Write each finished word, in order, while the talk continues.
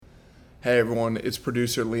Hey everyone, it's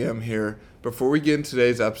producer Liam here. Before we get into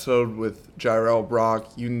today's episode with Jirel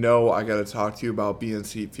Brock, you know I gotta talk to you about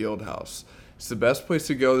BNC Fieldhouse. It's the best place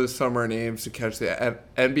to go this summer in Ames to catch the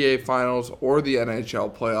NBA Finals or the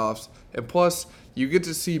NHL playoffs, and plus, you get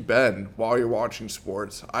to see Ben while you're watching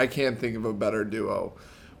sports. I can't think of a better duo.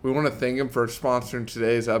 We want to thank him for sponsoring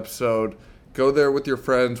today's episode. Go there with your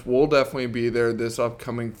friends. We'll definitely be there this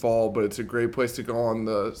upcoming fall, but it's a great place to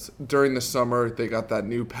go during the summer. They got that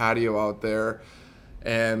new patio out there.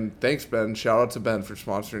 And thanks, Ben. Shout out to Ben for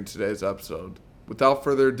sponsoring today's episode. Without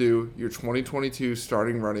further ado, your 2022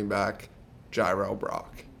 starting running back, Jirel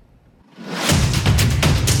Brock.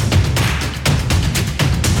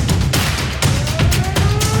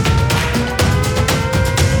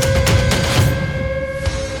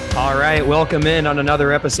 All right, welcome in on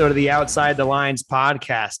another episode of the Outside the Lines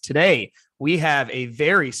podcast. Today, we have a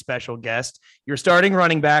very special guest, your starting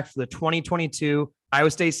running back for the 2022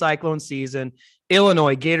 Iowa State Cyclone season,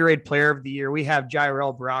 Illinois Gatorade Player of the Year. We have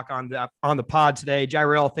Jirel Brock on the pod today.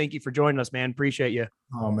 Jirel, thank you for joining us, man. Appreciate you.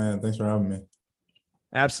 Oh, man, thanks for having me.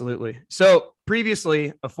 Absolutely. So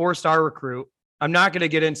previously, a four-star recruit. I'm not going to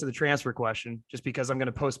get into the transfer question just because I'm going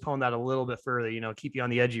to postpone that a little bit further, keep you on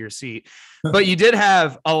the edge of your seat. But you did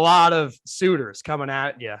have a lot of suitors coming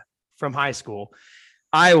at you from high school.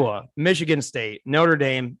 Iowa, Michigan State, Notre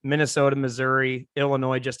Dame, Minnesota, Missouri,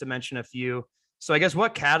 Illinois, just to mention a few. So I guess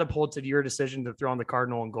what catapulted your decision to throw on the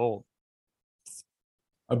Cardinal and gold?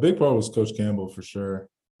 A big part was Coach Campbell for sure.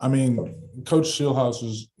 I mean, Coach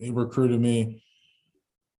Shieldhouse he recruited me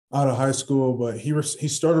out of high school, but he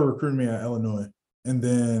started recruiting me at Illinois. And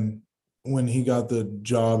then when he got the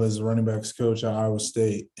job as a running backs coach at Iowa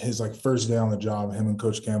State, his first day on the job, him and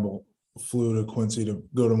Coach Campbell flew to Quincy to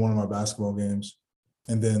go to one of my basketball games.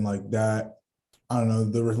 And then that, I don't know,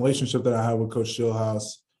 the relationship that I had with Coach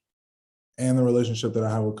Shieldhouse and the relationship that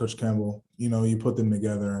I had with Coach Campbell, you put them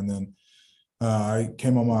together. And then I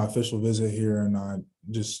came on my official visit here and I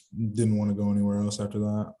just didn't want to go anywhere else after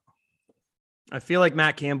that. I feel like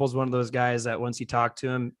Matt Campbell's one of those guys that once you talk to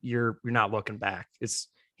him, you're not looking back.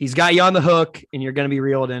 He's got you on the hook and you're going to be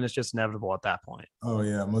reeled in. It's just inevitable at that point. Oh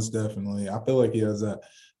yeah, most definitely. I feel like he has that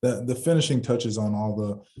the finishing touches on all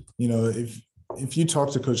the, if you talk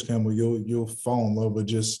to Coach Campbell, you'll fall in love with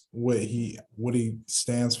just what he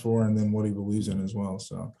stands for and then what he believes in as well.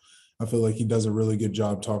 So I feel like he does a really good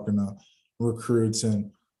job talking to recruits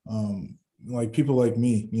and people like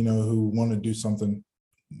me, who want to do something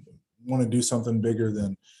bigger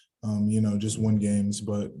than just win games,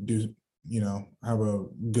 but have a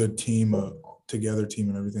good team, a together team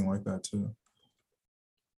and everything like that too.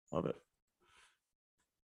 Love it.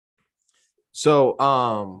 So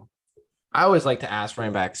I always like to ask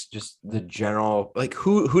running backs just the general,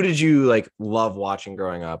 who did you love watching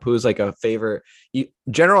growing up? Who's a favorite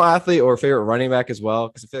general athlete or favorite running back as well?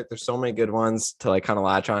 Because I feel like there's so many good ones to kind of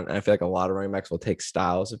latch on. And I feel like a lot of running backs will take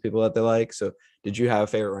styles of people that they like. So did you have a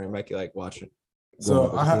favorite running back you like watching?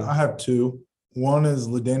 So I have two. One is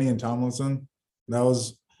LaDainian Tomlinson. That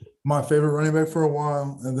was my favorite running back for a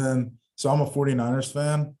while. And then, so I'm a 49ers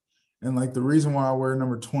fan. And the reason why I wear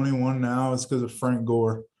number 21 now is because of Frank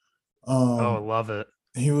Gore. Love it.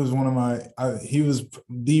 He was he was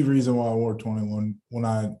the reason why I wore 21 when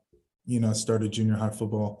I, started junior high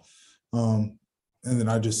football. And then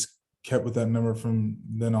I just kept with that number from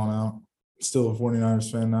then on out. Still a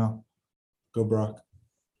 49ers fan now. Go Brock.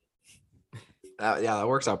 Yeah, that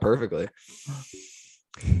works out perfectly.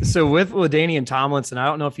 So with LaDainian Tomlinson, I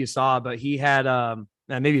don't know if you saw, but he had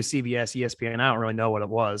maybe a CBS, ESPN. I don't really know what it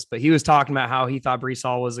was, but he was talking about how he thought Breece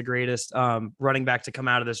Hall was the greatest running back to come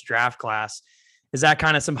out of this draft class. Is that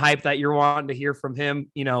kind of some hype that you're wanting to hear from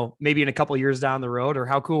him, maybe in a couple of years down the road? Or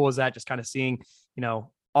how cool was that just kind of seeing,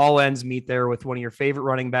 all ends meet there with one of your favorite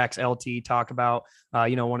running backs, LT, talk about,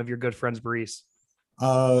 one of your good friends, Breece?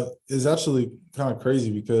 It's actually kind of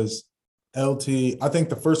crazy because LT, I think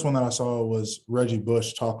the first one that I saw was Reggie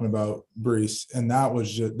Bush talking about Breece, and that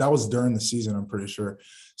was during the season, I'm pretty sure.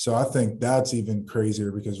 So I think that's even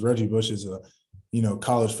crazier because Reggie Bush is a,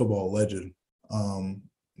 college football legend.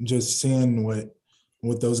 Just seeing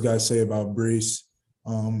what those guys say about Breece,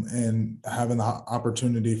 and having the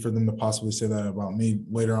opportunity for them to possibly say that about me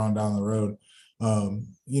later on down the road,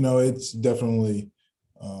 it's definitely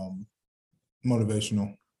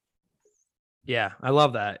motivational. Yeah, I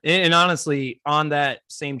love that. And honestly, on that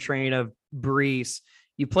same train of Breece,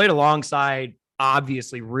 you played alongside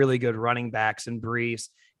obviously really good running backs in Breece,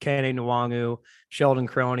 Kenny Nwangu, Sheldon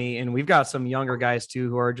Croney, and we've got some younger guys too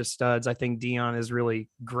who are just studs. I think Dion is really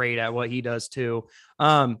great at what he does too.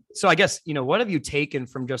 So I guess, what have you taken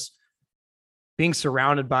from just being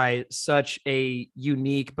surrounded by such a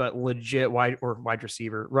unique but legit wide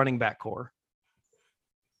receiver running back core?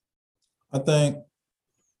 I think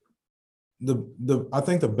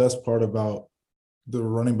the best part about the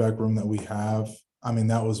running back room that we have, I mean,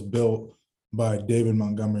 that was built by David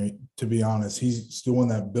Montgomery, to be honest. He's the one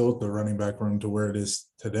that built the running back room to where it is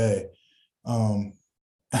today.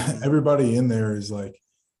 Everybody in there is like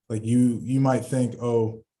you might think,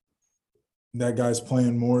 oh, that guy's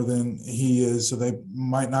playing more than he is, so they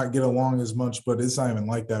might not get along as much, but it's not even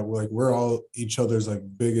like that. We're all each other's like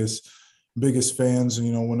biggest fans. And,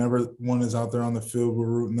 you know, whenever one is out there on the field, we're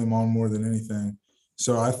rooting them on more than anything.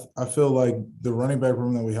 So I feel like the running back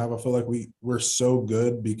room that we have, I feel like we're so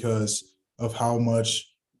good because of how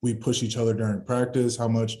much we push each other during practice, how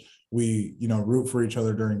much we, you know, root for each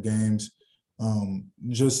other during games.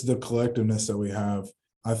 Just the collectiveness that we have,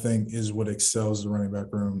 I think, is what excels the running back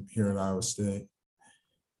room here at Iowa State.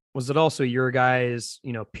 Was it also your guys,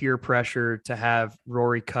 you know, peer pressure to have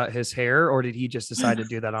Rory cut his hair, or did he just decide to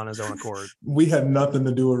do that on his own accord? We had nothing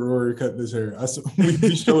to do with Rory cutting his hair.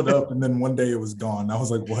 We showed up and then one day it was gone. I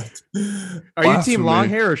was like, what? Are you team long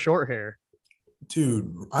hair or short hair?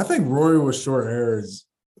 Dude, I think Rory with short hair is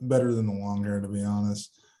better than the long hair, to be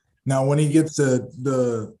honest. Now, when he gets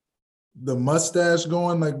the mustache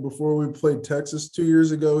going, like before we played Texas 2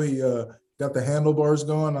 years ago, he got the handlebars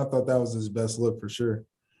going. I thought that was his best look for sure.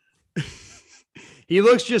 He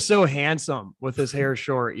looks just so handsome with his hair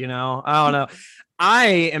short, you know. I don't know. I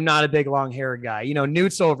am not a big long hair guy. You know,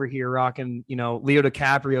 Newt's over here rocking, you know, Leo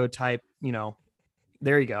DiCaprio type, you know.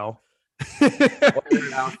 There you go.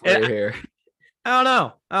 Here. I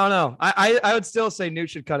don't know. I would still say Newt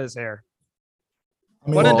should cut his hair. I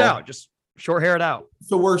mean, When in doubt, just short hair it out.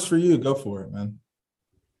 if it works for you, go for it, man.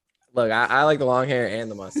 Look, I like the long hair and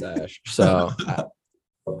the mustache, so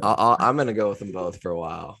I'm gonna go with them both for a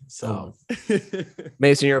while. So,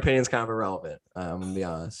 Mason, your opinion's kind of irrelevant. I'm gonna be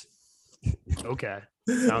honest. Okay,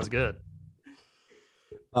 sounds good.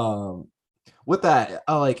 With that,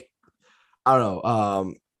 I don't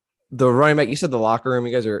know. The running back, you said the locker room,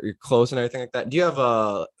 you guys you're close and everything like that. Do you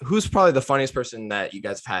have who's probably the funniest person that you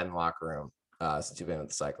guys have had in the locker room since you've been with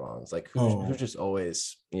the Cyclones? Like who's just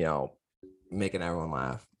always, you know, making everyone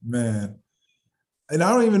laugh? Man. And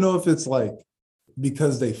I don't even know if it's like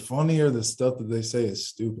because they funny or the stuff that they say is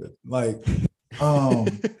stupid. Like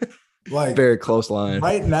Very close line.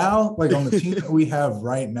 Right now, like on the team that we have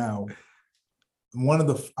right now, one of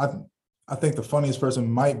the I think the funniest person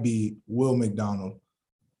might be Will McDonald,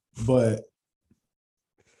 but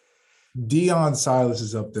Deion Silas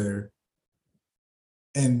is up there.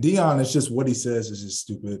 And Deion, it's just what he says is just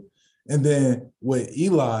stupid. And then with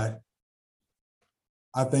Eli,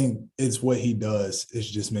 I think it's what he does. It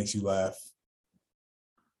just makes you laugh.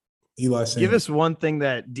 Eli saying, give us one thing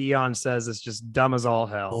that Deion says is just dumb as all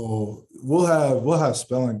hell. Oh, we'll have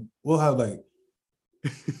spelling. We'll have like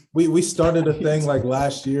we started a thing like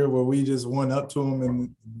last year where we just went up to him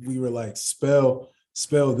and we were like, spell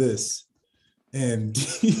this. And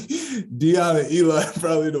Deion and Eli are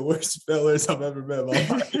probably the worst spellers I've ever met in my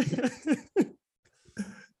life.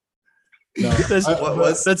 No,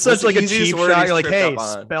 that's such like a cheap shot. You're like, hey,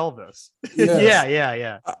 spell this. Yeah.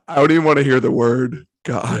 yeah. I don't even want to hear the word.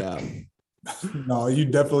 God. Yeah. No, you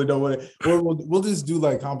definitely don't want it. We'll just do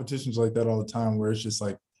like competitions like that all the time where it's just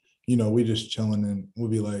like, you know, we just chilling and we'll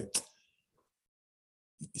be like,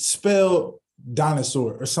 spell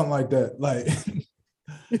dinosaur or something like that. Like,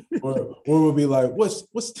 or we'll be like,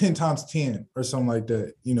 what's 10 times 10 or something like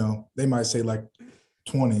that. You know, they might say like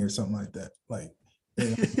 20 or something like that. Like,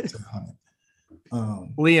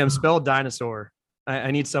 Liam, spell dinosaur. I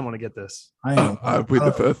need someone to get this. I plead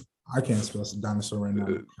the fifth. I can't spell dinosaur right now.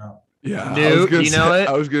 Yeah, Dude, you know it?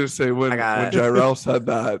 I was gonna say when Jirel said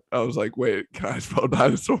that, I was like, wait, can I spell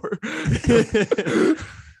dinosaur?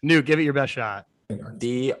 Newt, give it your best shot.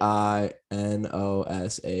 Dinosaur.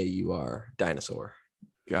 Dinosaur.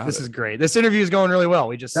 This is great. This interview is going really well.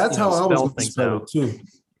 We just that's how I was going to spell it too.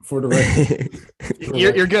 For the record,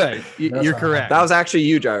 you're good. You're correct. That was actually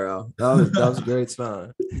you, Gyro. That was a great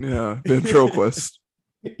spelling. Yeah, ventriloquist.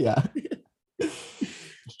 Yeah.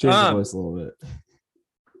 Change the voice a little bit.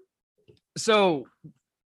 So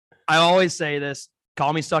I always say this,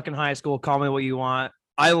 call me stuck in high school, call me what you want.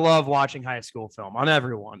 I love watching high school film on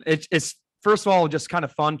everyone. It's first of all, just kind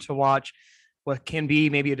of fun to watch what can be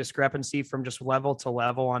maybe a discrepancy from just level to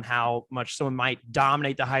level on how much someone might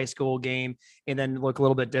dominate the high school game and then look a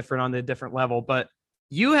little bit different on the different level. But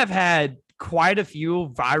you have had quite a few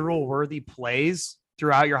viral worthy plays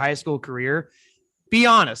throughout your high school career. Be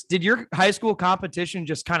honest, did your high school competition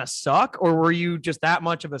just kind of suck, or were you just that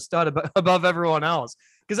much of a stud above everyone else?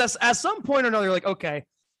 Because at some point or another, you're like, okay,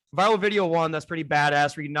 viral video 1, that's pretty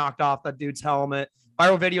badass where you knocked off that dude's helmet.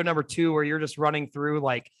 Viral video number 2, where you're just running through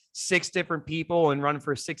like 6 different people and running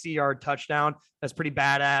for a 60-yard touchdown. That's pretty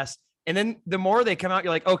badass. And then the more they come out,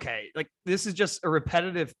 you're like, okay, like this is just a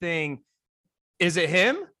repetitive thing. Is it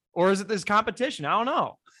him or is it this competition? I don't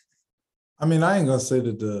know. I mean, I ain't gonna say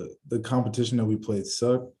that the competition that we played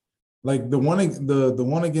sucked. Like the one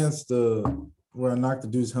against where I knocked the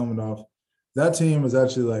dude's helmet off, that team was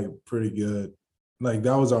actually like pretty good. Like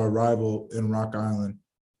that was our rival in Rock Island.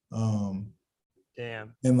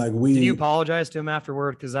 Damn. And like did you apologize to him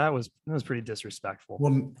afterward? Because that was pretty disrespectful.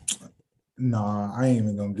 Well, nah, I ain't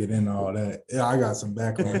even gonna get into all that. Yeah, I got some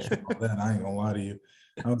backlash from all that. I ain't gonna lie to you.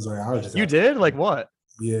 I was just you did like what?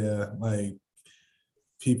 Yeah, like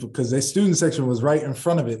people, because their student section was right in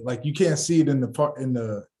front of it. Like you can't see it in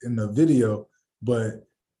the video, but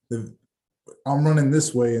I'm running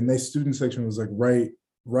this way, and their student section was like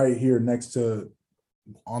right here next to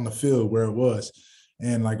on the field where it was.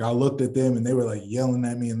 And like I looked at them and they were like yelling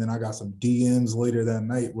at me, and then I got some DMs later that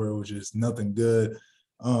night where it was just nothing good.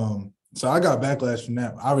 So I got backlash from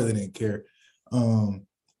that. I really didn't care.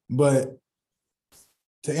 But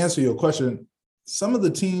to answer your question, some of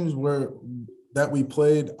the teams that we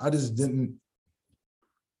played, I just didn't.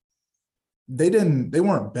 They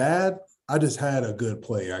weren't bad. I just had a good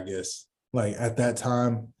play, I guess. Like at that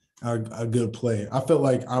time, a good play. I felt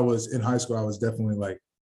like I was in high school. I was definitely like,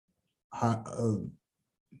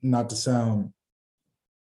 not to sound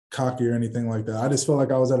cocky or anything like that. I just felt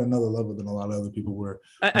like I was at another level than a lot of other people were.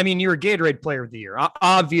 I mean, you were Gatorade Player of the Year.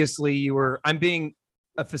 Obviously, you were. I'm being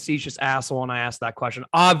a facetious asshole when I asked that question.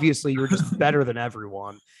 Obviously, you were just better than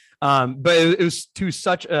everyone. But it was to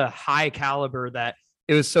such a high caliber that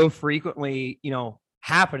it was so frequently,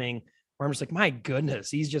 happening where I'm just like, my goodness,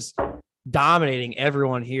 he's just dominating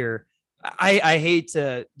everyone here. I hate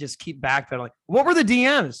to just keep backpedaling. Like, what were the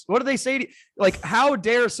DMs? What did they say? Like, how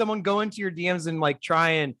dare someone go into your DMs and like try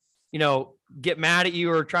and, get mad at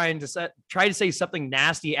you or try to say something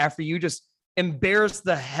nasty after you just embarrass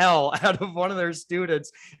the hell out of one of their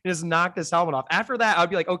students and just knock his helmet off. After that, I'd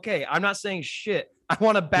be like, okay, I'm not saying shit. I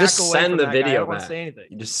want to back away. Send the video. I don't want to say anything.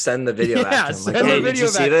 You just send the video back to him. Send like, the hey, video did you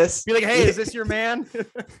back. see this? Be like, hey, is this your man?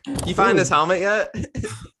 You find this helmet yet?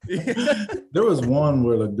 There was one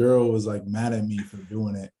where the girl was like mad at me for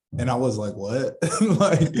doing it, and I was like, "What?"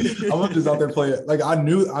 Like I was just out there playing. Like I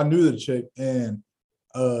knew the chick, and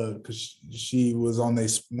because she was on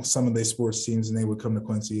some of their sports teams, and they would come to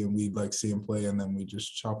Quincy, and we'd like see them play, and then we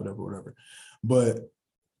just chop it up or whatever. But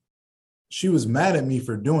she was mad at me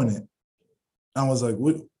for doing it. I was like,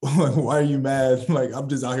 "What? Like, why are you mad? Like I'm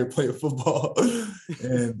just out here playing football,"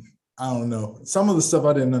 and I don't know. Some of the stuff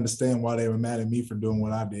I didn't understand why they were mad at me for doing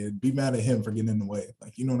what I did. Be mad at him for getting in the way.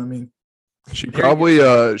 Like, you know what I mean? She probably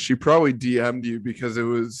DM'd you because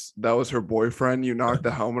that was her boyfriend you knocked the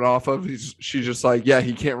helmet off of. She's just like, yeah,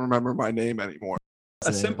 he can't remember my name anymore.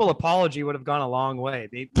 A simple apology would have gone a long way.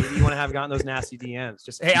 Maybe you want to have gotten those nasty DMs.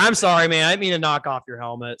 Just, hey, I'm sorry, man. I didn't mean to knock off your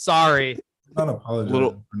helmet. Sorry. Not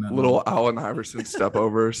apologizing. Little Allen Iverson step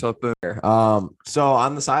over or something. So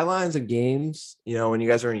on the sidelines of games, when you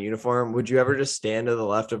guys are in uniform, would you ever just stand to the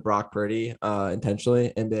left of Brock Purdy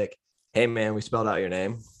intentionally and be like, hey man, we spelled out your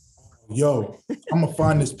name? Yo, I'm gonna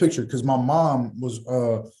find this picture because my mom was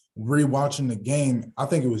rewatching the game. I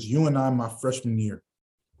think it was UNI my freshman year.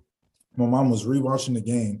 My mom was rewatching the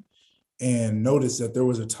game and noticed that there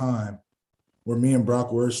was a time where me and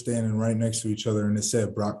Brock were standing right next to each other and it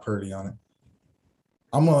said Brock Purdy on it.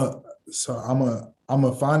 I'm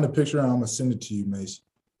gonna find the picture and I'm gonna send it to you, Mace.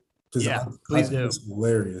 Yeah, please do. It's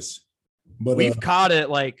hilarious. But we've caught it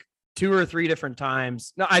like 2 or 3 different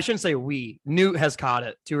times. No, I shouldn't say we. Newt has caught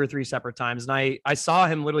it 2 or 3 separate times, and I saw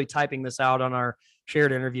him literally typing this out on our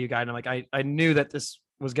shared interview guide. And I'm like, I knew that this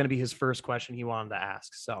was going to be his first question he wanted to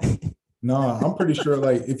ask. So. No, I'm pretty sure.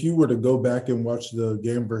 Like, if you were to go back and watch the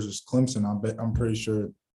game versus Clemson, I'm pretty sure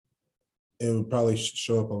it would probably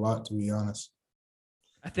show up a lot. To be honest.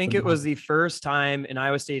 I think it was the first time in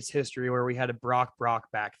Iowa State's history where we had a Brock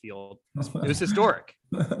backfield. It was historic.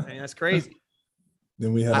 I mean, that's crazy.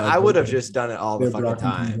 Then we had. I would have just done it all the fucking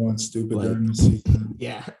time. Going stupid like, during the season.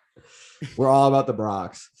 Yeah, we're all about the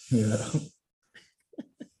Brocks. Yeah.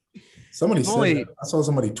 Somebody said that. I saw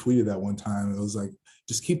somebody tweeted that one time. It was like,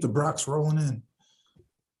 just keep the Brocks rolling in.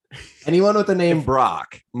 Anyone with the name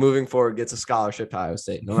Brock moving forward gets a scholarship to Iowa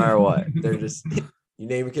State, no matter what. They're just you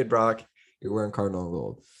name a kid Brock, you're wearing Cardinal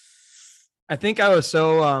gold. I think I was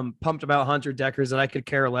so pumped about Hunter Deckers that I could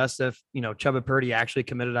care less if, Chubba Purdy actually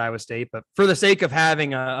committed to Iowa State. But for the sake of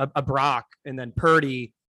having a Brock and then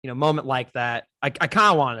Purdy, moment like that, I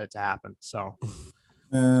kind of wanted it to happen. So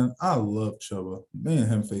Man, I love Chuba. Me and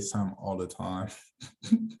him FaceTime all the time.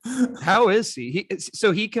 How is he?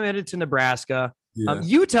 So he committed to Nebraska. Yeah.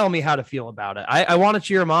 You tell me how to feel about it. I want to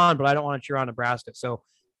cheer him on, but I don't want to cheer on Nebraska. So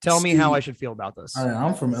tell me how I See, should feel about this. all right,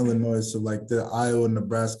 I'm from Illinois, so like the Iowa,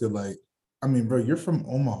 Nebraska, like, I mean, bro, you're from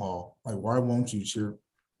Omaha. Like, why won't you cheer?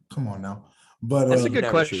 Come on now. But That's a You good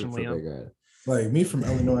never question, cheated for Liam. Big Red. like me from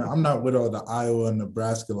Illinois, I'm not with all the Iowa and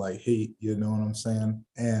Nebraska like hate, you know what I'm saying?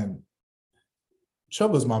 And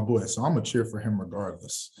Chuba's my boy, so I'm gonna cheer for him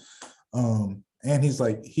regardless. And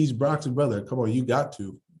he's Brock's brother. Come on, you got to.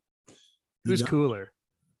 You Who's got- cooler,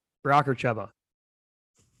 Brock or Chuba?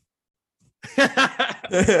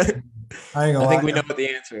 I ain't gonna I think lie. we know what the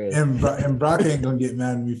answer is. And Brock ain't gonna get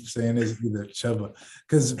mad at me for saying this either, Chuba.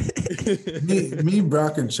 Because me,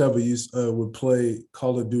 Brock, and Chuba would play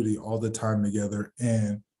Call of Duty all the time together.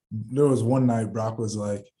 And there was one night Brock was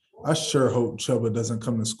like, I sure hope Chuba doesn't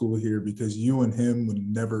come to school here because you and him would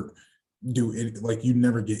never do any, like you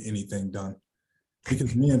never get anything done.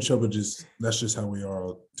 Because me and Chuba that's just how we are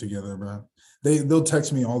all together, bro. They'll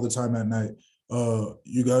text me all the time at night.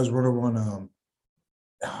 You guys want to run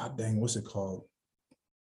dang, what's it called?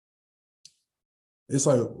 It's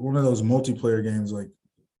like one of those multiplayer games, like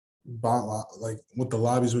with the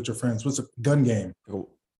lobbies with your friends. What's a gun game?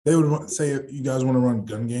 They would say, you guys want to run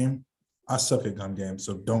gun game? I suck at gun game,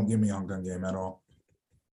 so don't get me on gun game at all.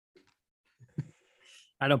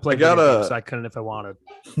 I don't play I gotta- video games, so I couldn't if I wanted.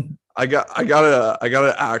 I got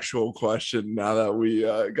an actual question now that we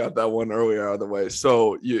got that one earlier out of the way.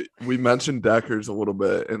 So we mentioned Deckers a little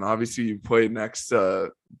bit, and obviously you played next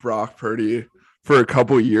to Brock Purdy for a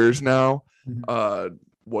couple years now.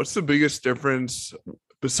 What's the biggest difference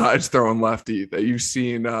besides throwing lefty that you've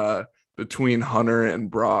seen between Hunter and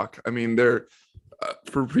Brock? I mean, they're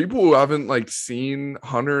for people who haven't like seen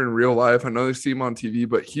Hunter in real life, I know they see him on TV,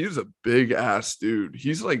 but he's a big ass dude.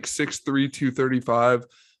 He's like 6'3", 235.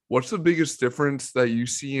 What's the biggest difference that you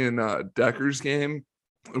see in Decker's game?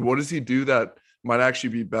 And what does he do that might actually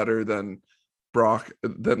be better than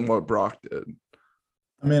what Brock did?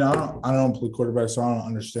 I mean, I don't play quarterback, so I don't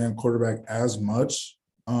understand quarterback as much.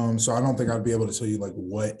 So I don't think I'd be able to tell you like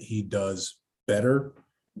what he does better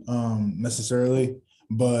necessarily.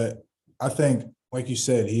 But I think, like you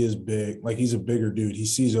said, he is big. Like he's a bigger dude. He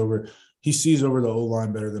sees over the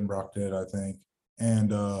O-line better than Brock did, I think.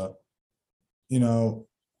 And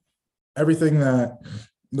everything that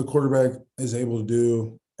the quarterback is able to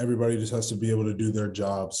do, everybody just has to be able to do their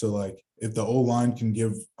job. So like if the O-line can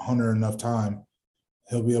give Hunter enough time,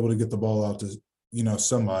 he'll be able to get the ball out to,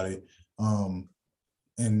 somebody.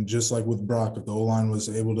 And just like with Brock, if the O-line was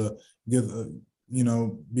able to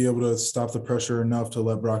be able to stop the pressure enough to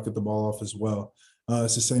let Brock get the ball off as well.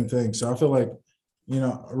 It's the same thing. So I feel like,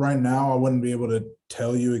 right now I wouldn't be able to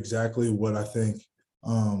tell you exactly what I think,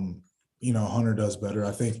 Hunter does better.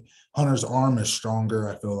 I think Hunter's arm is stronger.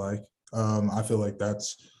 I feel like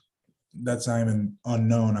that's not even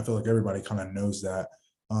unknown. I feel like everybody kind of knows that,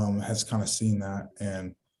 has kind of seen that.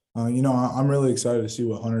 And, I'm really excited to see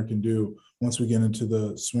what Hunter can do once we get into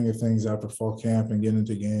the swing of things after fall camp and get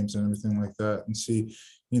into games and everything like that and see,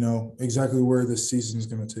 exactly where this season is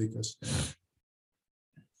going to take us.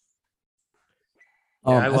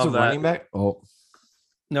 I as love a that. running back. Oh,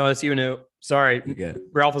 No, it's you, Newt. Sorry. you get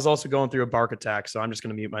Ralph is also going through a bark attack, so I'm just going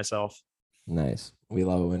to mute myself. nice. We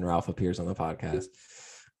love it when Ralph appears on the podcast.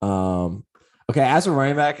 Okay, as a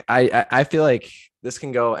running back, I feel like this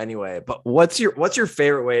can go anyway. But what's your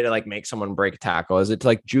favorite way to like make someone break a tackle? Is it to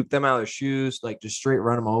like juke them out of their shoes, like just straight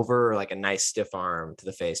run them over, or like a nice stiff arm to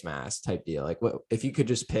the face mask type deal? Like, what if you could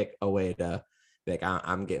just pick a way to be like,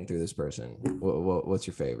 I'm getting through this person? What's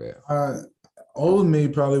your favorite? Old me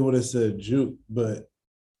probably would have said juke, but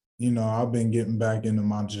I've been getting back into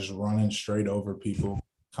my just running straight over people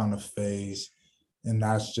kind of phase. And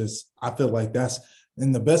that's just, I feel like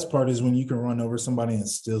and the best part is when you can run over somebody and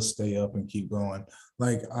still stay up and keep going.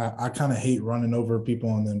 Like I kind of hate running over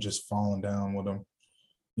people and then just falling down with them.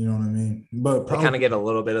 You know what I mean? But I kind of get a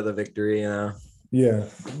little bit of the victory, yeah,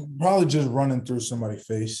 probably just running through somebody's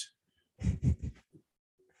face.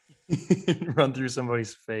 Run through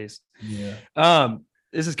somebody's face. Yeah.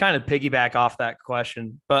 This is kind of piggyback off that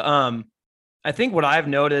question, but I think what I've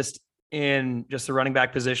noticed in just the running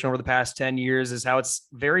back position over the past 10 years is how it's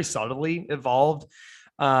very subtly evolved.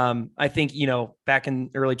 I think, back in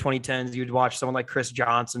early 2010s, you'd watch someone like Chris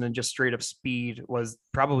Johnson and just straight up speed was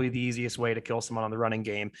probably the easiest way to kill someone on the running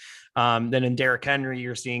game. Then in Derrick Henry,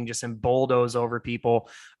 you're seeing just him bulldoze over people.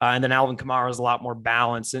 And then Alvin Kamara is a lot more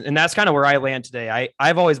balanced. And that's kind of where I land today.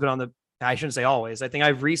 I've always been I shouldn't say always. I think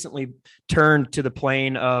I've recently turned to the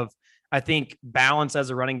plane of, I think balance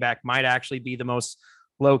as a running back might actually be the most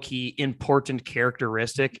low key important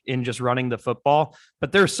characteristic in just running the football.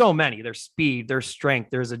 But there's so many. There's speed, there's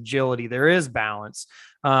strength, there's agility, there is balance.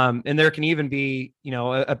 And there can even be,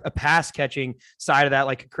 a pass catching side of that,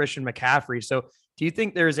 like a Christian McCaffrey. So do you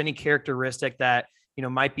think there's any characteristic that,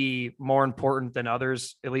 might be more important than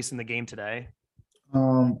others, at least in the game today?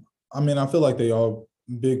 I mean, I feel like they all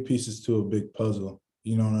big pieces to a big puzzle.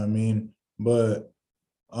 You know what I mean? But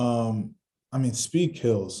I mean, speed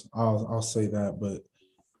kills. I'll say that. But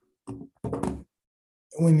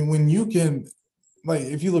when you can, like,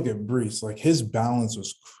 if you look at Brees, like his balance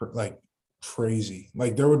was crazy.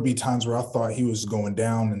 Like there would be times where I thought he was going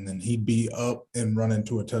down and then he'd be up and run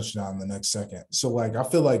into a touchdown the next second. So like I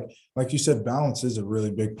feel like you said, balance is a really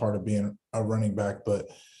big part of being a running back, but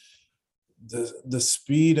the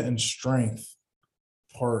speed and strength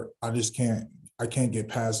part, I can't get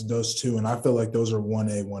past those two. And I feel like those are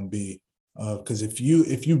 1A, 1B. Because if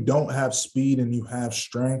you don't have speed and you have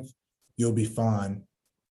strength, you'll be fine.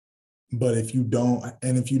 But if you don't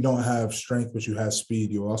have strength, but you have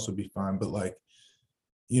speed, you'll also be fine. But like,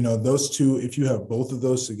 those two, if you have both of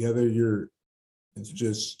those together, you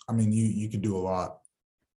can do a lot.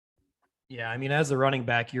 Yeah. I mean, as a running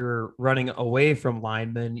back, you're running away from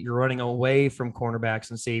linemen, you're running away from cornerbacks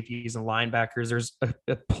and safeties and linebackers. There's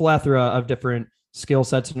a plethora of different skill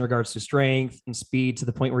sets in regards to strength and speed, to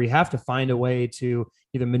the point where you have to find a way to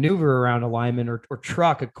either maneuver around a lineman or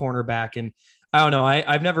truck a cornerback. And I don't know,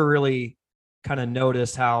 I've never really kind of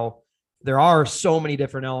noticed how there are so many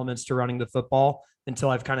different elements to running the football until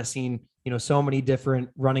I've kind of seen, so many different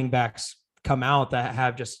running backs come out that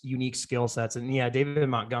have just unique skill sets. And yeah, David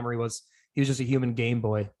Montgomery he was just a human game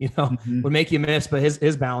boy, would make you miss, but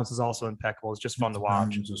his balance is also impeccable. It's just fun to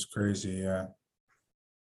watch. It's just crazy. Yeah.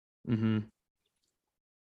 Mm-hmm.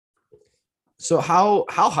 So how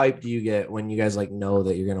hyped do you get when you guys like know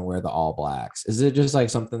that you're gonna wear the all blacks? Is it just like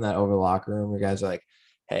something that over the locker room, you guys are like,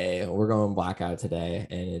 hey, we're going blackout today,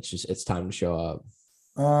 and it's time to show up?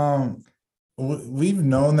 We've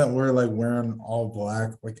known that we're like wearing all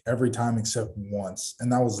black like every time except once, and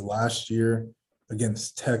that was last year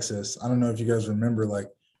against Texas. I don't know if you guys remember, like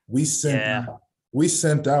we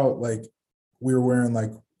sent out like we were wearing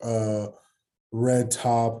like red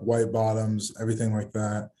top, white bottoms, everything like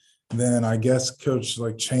that. Then I guess coach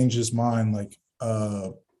like changed his mind like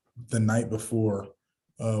the night before.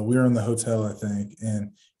 We were in the hotel, I think,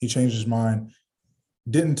 and he changed his mind.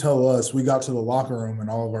 Didn't tell us. We got to the locker room and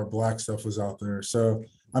all of our black stuff was out there. So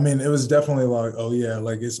I mean, it was definitely like, oh yeah,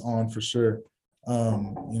 like it's on for sure.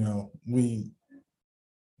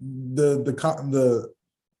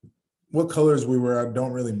 What colors we were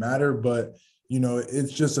don't really matter, but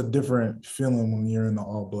it's just a different feeling when you're in the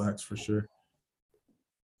all blacks for sure.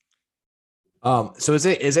 So is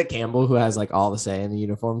it Campbell who has like all the say in the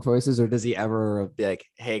uniform choices, or does he ever be like,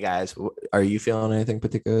 hey guys, are you feeling anything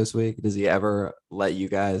particular this week? Does he ever let you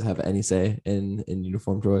guys have any say in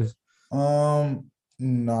uniform choice?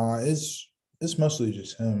 Nah, it's mostly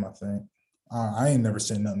just him, I think. I ain't never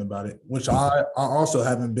said nothing about it, which I also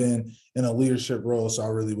haven't been in a leadership role, so I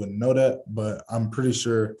really wouldn't know that, but I'm pretty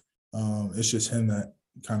sure it's just him that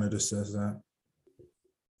kind of just says that.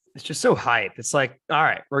 It's just so hype. It's like, all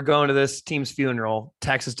right, we're going to this team's funeral.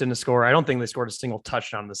 Texas didn't score. I don't think they scored a single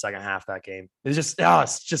touchdown in the second half of that game. It's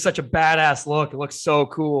just such a badass look. It looks so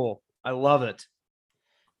cool. I love it.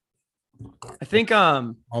 I think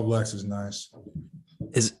all blacks is nice.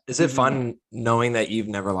 Is it fun knowing that you've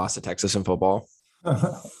never lost to Texas in football?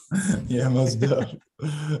 Yeah, most definitely.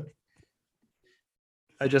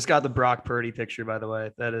 I just got the Brock Purdy picture, by the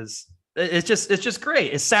way. It's just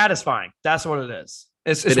great. It's satisfying. That's what it is.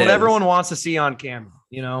 It's what everyone wants to see on camera,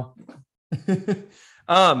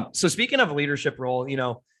 So speaking of leadership role,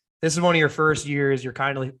 this is one of your first years. You're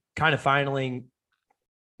kind of finally,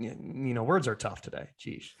 words are tough today.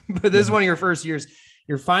 Jeez. But this is one of your first years.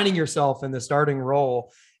 You're finding yourself in the starting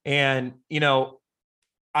role. And,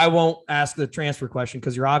 I won't ask the transfer question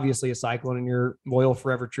because you're obviously a Cyclone and you're loyal,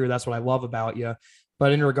 forever true. That's what I love about you.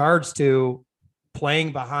 But in regards to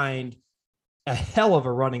playing behind a hell of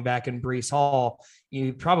a running back in Breece Hall,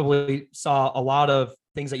 you probably saw a lot of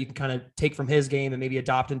things that you can kind of take from his game and maybe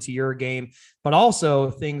adopt into your game, but also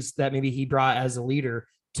things that maybe he brought as a leader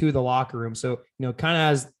to the locker room. So, kind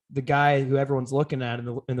of as the guy who everyone's looking at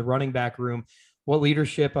in the running back room, what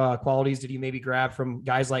leadership qualities did you maybe grab from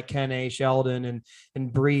guys like Kenny, Sheldon,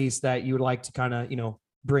 and Breece that you would like to kind of,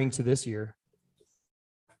 bring to this year?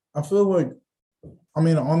 I feel like,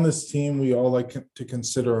 on this team, we all like to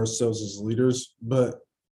consider ourselves as leaders, but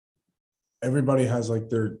everybody has like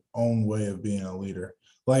their own way of being a leader.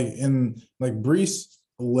 Breece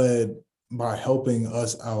led by helping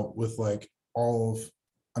us out with like all of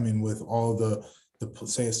I mean, with all the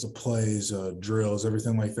say it's the plays, drills,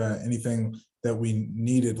 everything like that, anything that we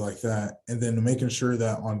needed like that, and then making sure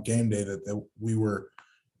that on game day that we were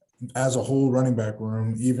as a whole running back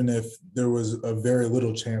room, even if there was a very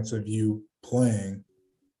little chance of you playing,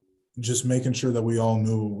 just making sure that we all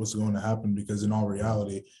knew what was going to happen, because in all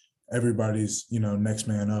reality, everybody's, next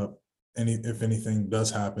man up. And if anything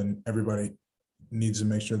does happen, everybody needs to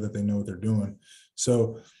make sure that they know what they're doing.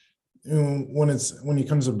 So, when he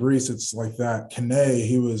comes to Brees, it's like that. Kene,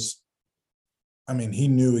 he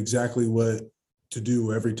knew exactly what to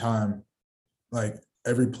do every time. Like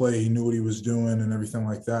every play, he knew what he was doing and everything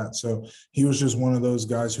like that. So he was just one of those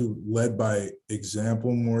guys who led by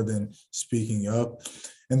example more than speaking up.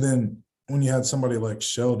 And then when you had somebody like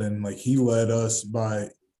Sheldon, like he led us by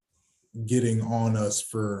getting on us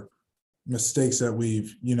for mistakes that we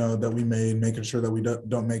made, making sure that we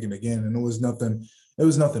don't make it again. And it was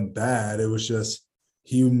nothing bad. It was just,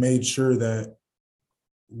 he made sure that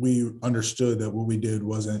we understood that what we did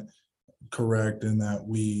wasn't correct and that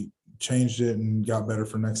we changed it and got better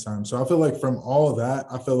for next time. So I feel like from all of that,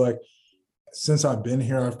 I feel like since I've been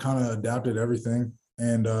here, I've kind of adapted everything,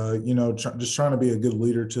 and just trying to be a good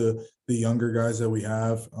leader to the younger guys that we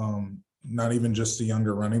have, not even just the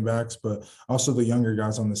younger running backs, but also the younger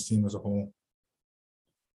guys on this team as a whole.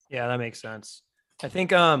 Yeah, that makes sense. I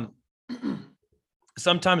think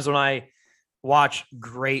sometimes when I watch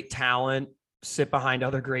great talent sit behind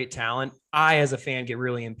other great talent, I, as a fan, get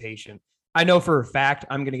really impatient. I know for a fact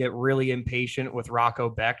I'm going to get really impatient with Rocco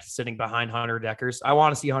Becht sitting behind Hunter Deckers. I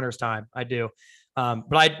want to see Hunter's time. I do.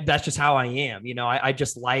 But that's just how I am. I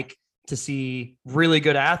just like to see really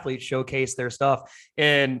good athletes showcase their stuff.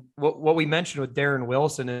 And what we mentioned with Darren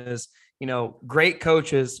Wilson is, great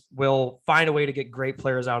coaches will find a way to get great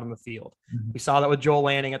players out on the field. Mm-hmm. We saw that with Joel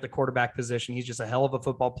Lanning at the quarterback position. He's just a hell of a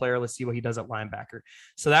football player. Let's see what he does at linebacker.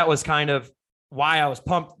 So that was kind of why I was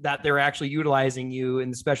pumped that they were actually utilizing you in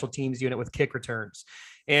the special teams unit with kick returns.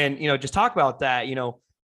 And, just talk about that,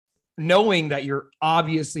 knowing that you're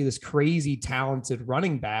obviously this crazy talented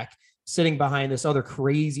running back sitting behind this other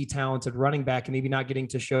crazy talented running back and maybe not getting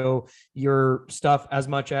to show your stuff as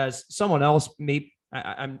much as someone else. Maybe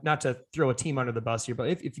I'm not to throw a team under the bus here, but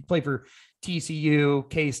if you play for TCU,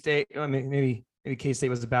 K-State, I mean, maybe K-State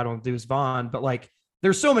was a bad one with Deuce Vaughn, but like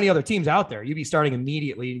there's so many other teams out there. You'd be starting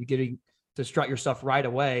immediately, getting to strut your stuff right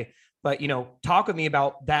away. But, talk with me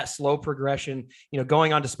about that slow progression,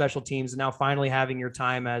 going on to special teams and now finally having your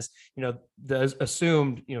time as, the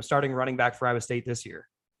assumed, starting running back for Iowa State this year.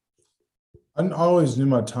 I always knew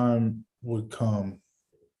my time would come.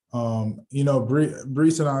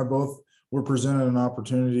 Brees and I both were presented an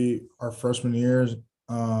opportunity our freshman years.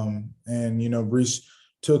 And Brees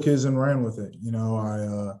took his and ran with it.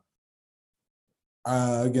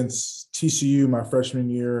 Against TCU my freshman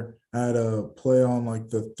year, I had a play on like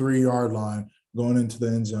the 3-yard line going into the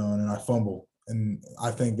end zone and I fumbled. And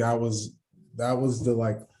I think that was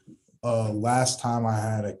the last time I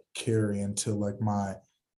had a carry until like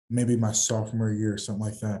maybe my sophomore year or something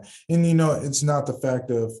like that. And it's not the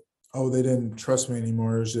fact of, they didn't trust me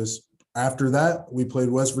anymore. It was just after that we played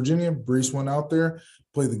West Virginia. Brees went out there,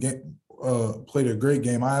 played the game, played a great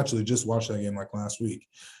game. I actually just watched that game like last week.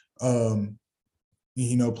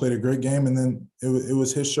 Played a great game, and then it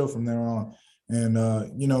was his show from there on. And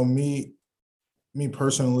me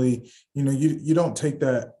personally, you don't take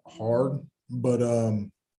that hard, but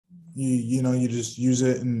you just use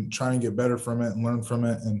it and try and get better from it and learn from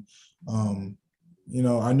it. And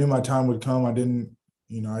I knew my time would come. I didn't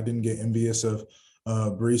get envious of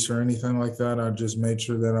Brees or anything like that. I just made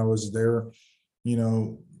sure that I was there,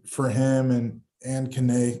 for him and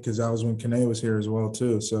Kene, because that was when Kene was here as well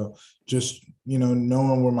too. So just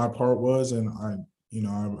knowing where my part was, and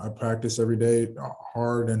I practiced every day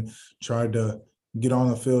hard and tried to get on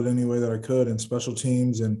the field any way that I could. And special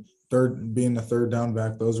teams and being the third down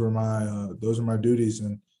back, those were my duties,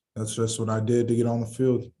 and that's just what I did to get on the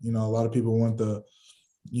field. A lot of people want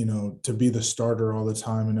to be the starter all the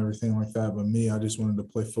time and everything like that, but me, I just wanted to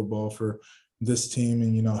play football for this team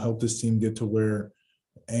and help this team get to where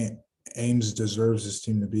Ames deserves this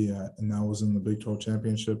team to be at, and that was in the Big 12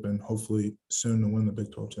 championship, and hopefully soon to win the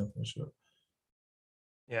Big 12 championship.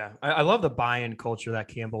 Yeah, I love the buy-in culture that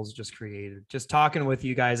Campbell's just created. Just talking with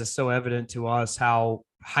you guys is so evident to us how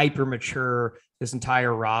hyper mature this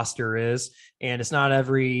entire roster is, and it's not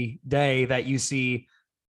every day that you see,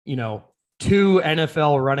 2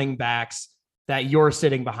 NFL running backs that you're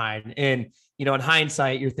sitting behind. And in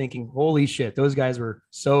hindsight, you're thinking, holy shit, those guys were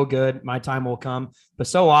so good. My time will come. But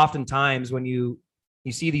so oftentimes when you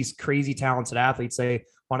see these crazy talented athletes say,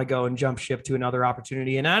 want to go and jump ship to another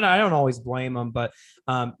opportunity. And I don't always blame them, but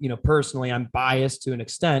personally, I'm biased to an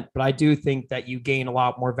extent, but I do think that you gain a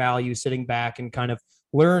lot more value sitting back and kind of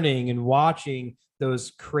learning and watching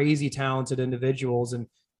those crazy talented individuals, and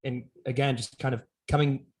again, just kind of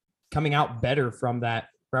coming out better from that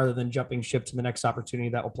rather than jumping ship to the next opportunity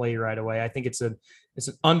that will play you right away. I think it's an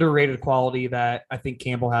underrated quality that I think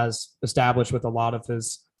Campbell has established with a lot of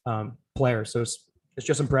his players. So it's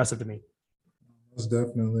just impressive to me. Most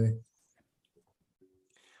definitely.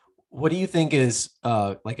 What do you think is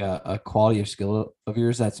like a quality or skill of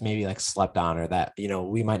yours that's maybe like slept on, or that, you know,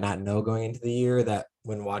 we might not know going into the year, that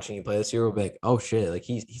when watching you play this year, we'll be like, oh shit, like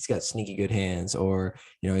he's got sneaky good hands, or,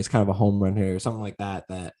 you know, he's kind of a home run hitter or something like that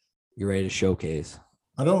you're ready to showcase?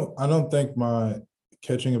 I don't think my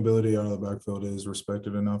catching ability out of the backfield is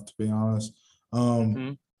respected enough, to be honest.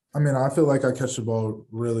 I mean, I feel like I catch the ball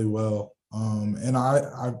really well. And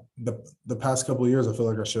the past couple of years, I feel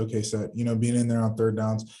like I showcased that, you know, being in there on third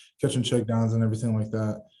downs, catching check downs and everything like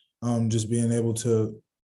that. Just being able to,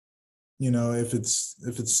 you know, if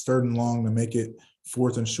it's third and long, to make it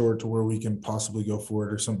fourth and short to where we can possibly go for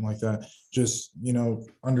it or something like that. Just, you know,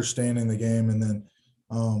 understanding the game, and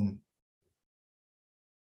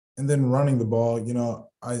then running the ball. You know,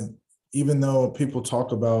 even though people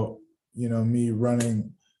talk about, you know, me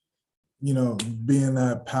running, you know, being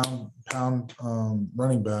that pound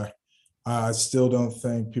running back, I still don't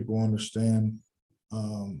think people understand,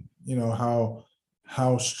 you know,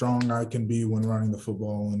 how strong I can be when running the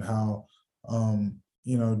football, and how,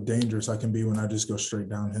 you know, dangerous I can be when I just go straight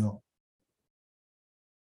downhill.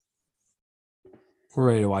 We're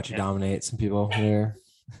ready to watch you dominate some people here.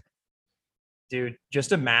 Dude,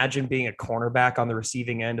 just imagine being a cornerback on the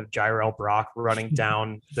receiving end of Jairell Brock running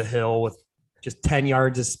down the hill with just 10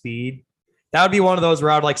 yards of speed. That would be one of those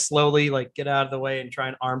where I would like slowly like get out of the way and try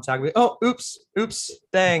and arm tag. Oh, oops,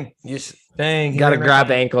 dang. You got to grab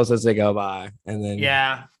the ankles as they go by. And then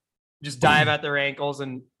just dive at their ankles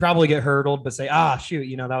and probably get hurdled, but say, shoot,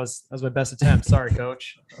 you know, that was my best attempt. Sorry,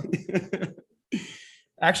 coach.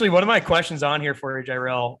 Actually, one of my questions on here for you,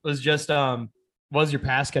 Jairell, was just was your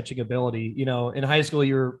pass catching ability. You know, in high school,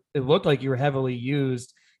 it looked like you were heavily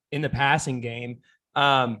used in the passing game.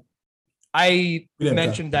 I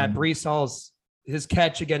mentioned that Breece Hall's his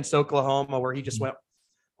catch against Oklahoma, where he just went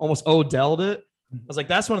almost Odell'd it. I was like,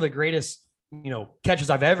 that's one of the greatest, you know, catches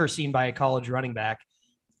I've ever seen by a college running back.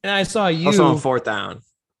 And I saw you also on fourth down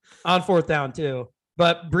too.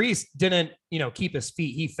 But Breece didn't, you know, keep his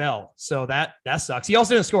feet. He fell. So that sucks. He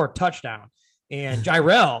also didn't score a touchdown. And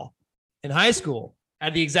Jairell in high school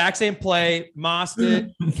had the exact same play, mossed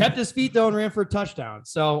it, kept his feet though, and ran for a touchdown.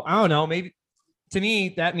 So I don't know, maybe to me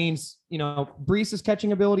that means, you know, Breece's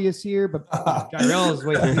catching ability is here, but Jairell is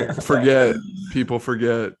way here. People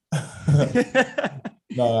forget.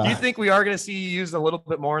 Do you think we are going to see you used a little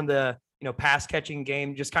bit more in the, you know, pass catching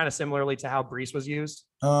game, just kind of similarly to how Breece was used?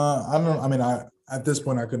 At this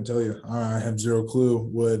point, I couldn't tell you. I have zero clue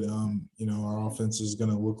what, you know, our offense is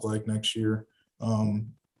going to look like next year.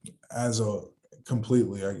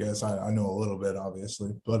 Completely, I guess I know a little bit,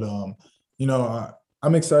 obviously, but you know,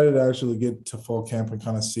 I'm excited to actually get to fall camp and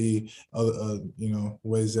kind of see you know,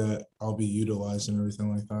 ways that I'll be utilized and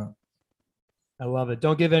everything like that. I love it.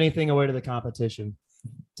 Don't give anything away to the competition.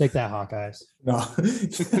 Take that, Hawkeyes. No.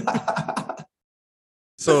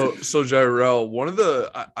 So Jairell,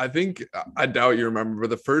 I think, I doubt you remember, but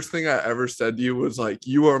the first thing I ever said to you was like,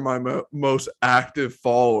 you are my most active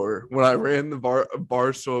follower. When I ran the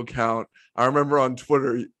Barstool account, I remember on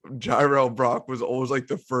Twitter, Jairell Brock was always like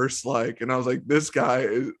the first like, and I was like, this guy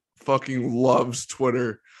fucking loves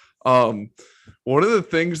Twitter. One of the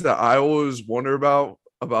things that I always wonder about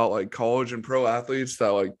like college and pro athletes that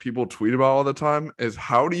like people tweet about all the time is,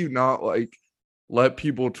 how do you not like let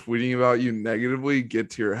people tweeting about you negatively get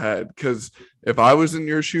to your head? Because if I was in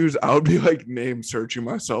your shoes, I would be like name searching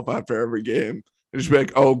myself after every game and just be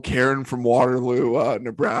like, oh, Karen from Waterloo,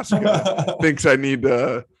 Nebraska thinks I need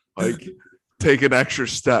to like take an extra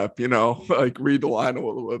step, you know, like read the line a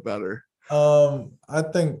little bit better. I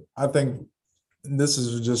think this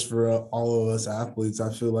is just for all of us athletes.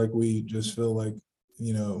 I feel like we just feel like,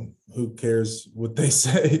 you know, who cares what they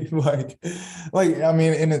say? like, I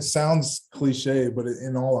mean, and it sounds cliche, but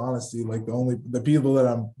in all honesty, like the people that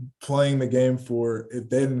I'm playing the game for, if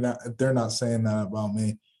they're not saying that about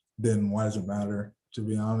me, then why does it matter, to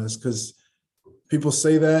be honest? Because people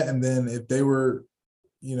say that, and then if they were,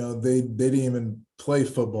 you know, they didn't even play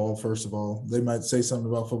football. First of all, they might say something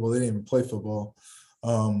about football. They didn't even play football.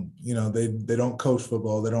 You know, they don't coach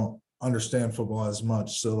football. They don't understand football as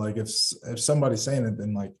much. So like if somebody's saying it,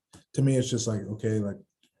 then like to me it's just like, okay, like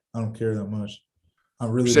I don't care that much. I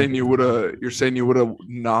really You're saying don't- you would have. You're saying you would have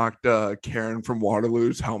knocked Karen from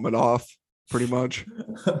Waterloo's helmet off, pretty much.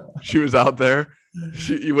 She was out there.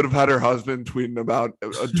 You would have had her husband tweeting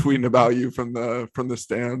about you from the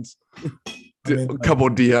stands. I mean, A couple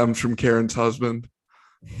of DMs from Karen's husband.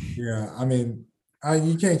 yeah, I mean,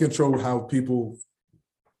 you can't control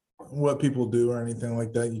what people do or anything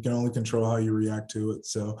like that. You can only control how you react to it.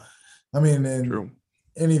 So, I mean, and True.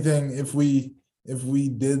 anything, if we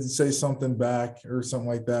did say something back or something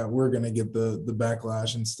like that, we're gonna get the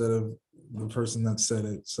backlash instead of the person that said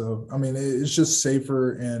it. So, I mean, it's just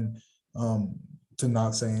safer and to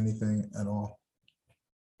not say anything at all.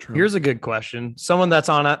 True. Here's a good question. Someone that's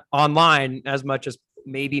online as much as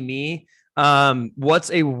maybe me.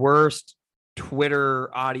 What's a worst Twitter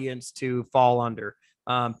audience to fall under?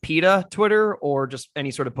 PETA Twitter or just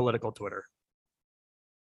any sort of political Twitter?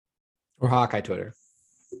 Or Hawkeye Twitter.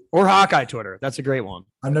 Or Hawkeye Twitter. That's a great one.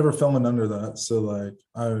 I've never fallen under that, so like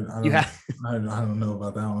I You don't, have I don't know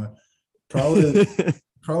about that one.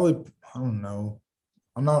 Probably I don't know.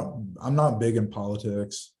 I'm not big in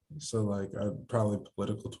politics, so like probably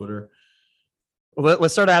political Twitter.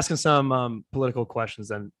 Let's start asking some political questions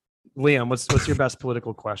then. Liam, what's your best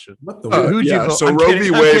political question? What the Who'd you yeah, vote? so I'm Roe kidding, v.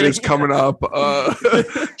 I'm Wade kidding. is coming up.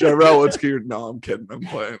 Jarrell, let's get. No, I'm kidding. I'm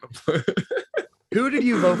playing. Who did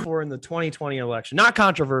you vote for in the 2020 election? Not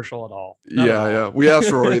controversial at all. Not at all. Yeah. We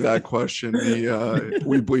asked Rory that question.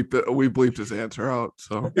 We bleeped his answer out.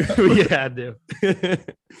 So We had to.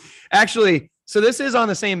 Actually, so this is on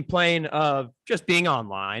the same plane of just being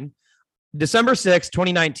online. December 6th,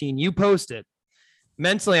 2019, you posted,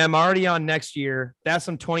 mentally, I'm already on next year. That's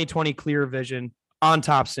some 2020 clear vision on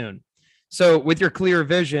top soon. So with your clear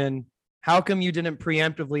vision, how come you didn't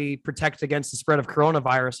preemptively protect against the spread of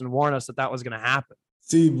coronavirus and warn us that was going to happen?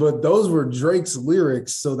 See, but those were Drake's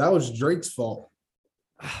lyrics, so that was Drake's fault.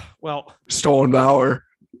 Well, stolen valor.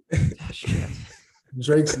 shit.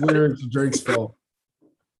 Drake's lyrics, Drake's fault.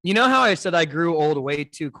 You know how I said I grew old way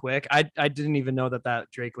too quick? I didn't even know that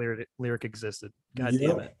Drake lyric existed. God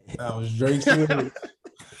damn it. That was Drake's lyrics.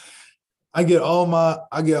 I get all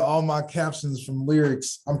my captions from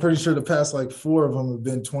lyrics. I'm pretty sure the past like 4 of them have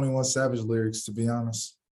been 21 Savage lyrics, to be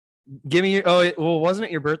honest. Give me wasn't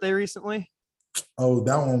it your birthday recently? Oh,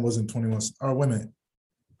 that one wasn't 21. Oh, wait a minute.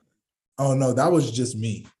 Oh no, that was just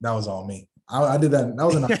me. That was all me. I did that. That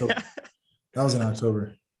was in October. That was in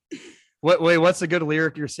October. What's a good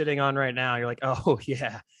lyric you're sitting on right now? You're like, oh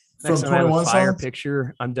yeah. From Next time I have a 21 fire songs?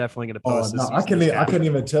 picture, I'm definitely gonna Oh post no, this. I couldn't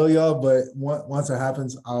even tell y'all, but once it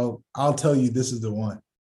happens, I'll tell you this is the one.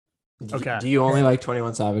 Okay. Do you only like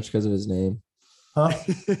 21 Savage because of his name? Huh?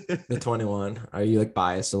 The 21. Are you like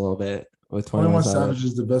biased a little bit with 21 21 Savage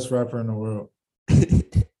is the best rapper in the world.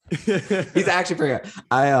 He's actually pretty good.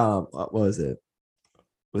 What was it?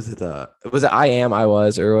 Was it I Am I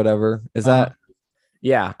Was or whatever? Is that?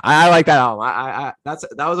 Yeah, I like that album.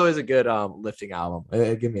 That was always a good lifting album.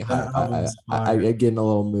 It give me a hype. I get in a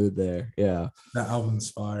little mood there. Yeah. That album's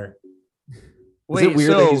fire. Is it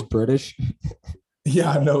weird that he's British?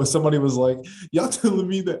 Yeah, I know. Somebody was like, y'all telling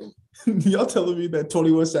me that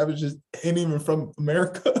 21 Savage ain't even from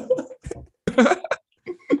America.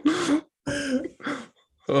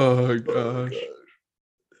 oh gosh.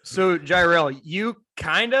 So Jairell, you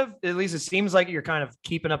kind of, at least it seems like you're kind of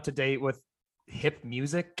keeping up to date with hip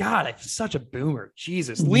music. God, I'm such a boomer.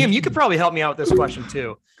 Jesus. Liam, you could probably help me out with this question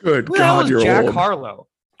too. Good Who the hell God, is you're Jack old. Harlow?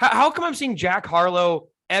 How come I'm seeing Jack Harlow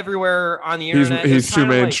everywhere on the internet? He's It's too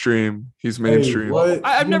kinda like- mainstream. He's mainstream. what?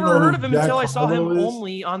 I've You never know heard who of him Jack until I saw him Harlow is?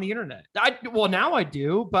 only on the internet. Well, now I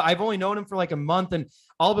do, but I've only known him for like a month, and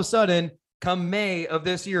all of a sudden, come May of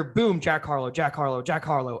this year, boom, Jack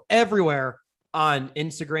Harlow everywhere on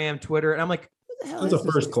Instagram, Twitter, and I'm like, who the hell That's is a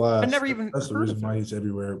this first dude? class. I never even That's the heard reason of why him. he's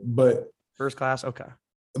everywhere. But First class, okay.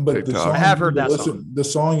 the TikTok. song I have you heard need to that listen- song. The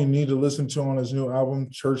song you need to listen to on his new album,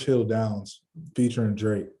 Churchill Downs, featuring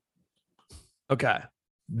Drake. Okay.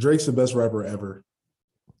 Drake's the best rapper ever.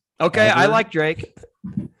 Okay, I Ever? like Drake.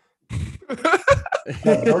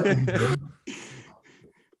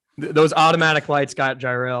 Those automatic lights got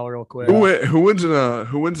Jairell real quick. Who wins in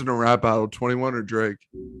a rap battle? 21 or Drake?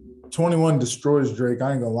 21 destroys Drake.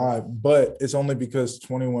 I ain't gonna lie, but it's only because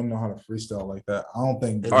 21 know how to freestyle like that. I don't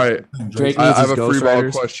think. All right. Drake I needs have his a free ball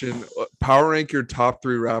ghostwriters. question. Power rank your top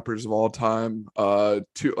 3 rappers of all time.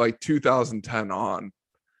 To like 2010 on.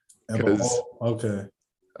 Okay.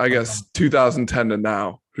 I guess 2010 to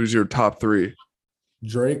now. Who's your top 3?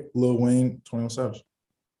 Drake, Lil Wayne, 21 Savage.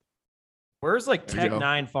 Where's like There you Tech go.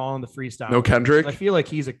 9 following the freestyle? No Kendrick? I feel like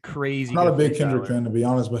he's a crazy. I'm not a good big Kendrick freestyler. fan, to be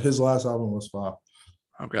honest, but his last album was fire.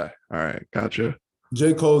 Okay. All right. Gotcha.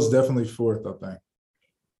 J. Cole's definitely 4th, I think.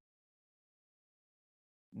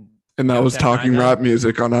 And that Yeah, was Tech talking Nine now. rap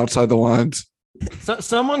music on Outside the Lines. So,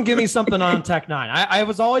 someone give me something on Tech Nine. I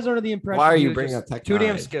was always under the impression Why are he you was bringing just up Tech too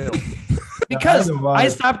damn Nine? skilled. I Because ain't gonna lie. I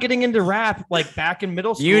stopped getting into rap like back in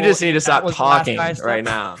middle school. You just need to and that stop was the last talking guy I stopped. right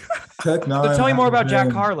now. Tech Nine. So tell me more has about Jack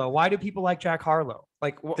been- Harlow. Why do people like Jack Harlow?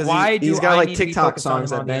 Like, Because why do he's got I like need to be TikTok focused on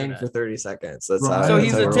songs him that on the bang internet? for 30 seconds. That's Bro, I So didn't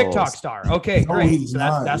he's tell a you TikTok this. star. Okay, No, great. he's So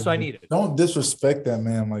not. that's what I yo. needed. Don't disrespect that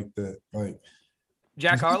man like that. Like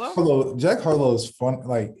Jack Harlow? Jack Harlow is fun.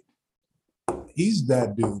 Like he's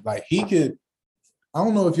that dude. Like he could. I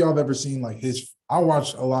don't know if y'all have ever seen like his. I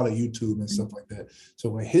watch a lot of YouTube and stuff like that. So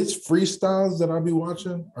like his freestyles that I'll be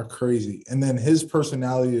watching are crazy, and then his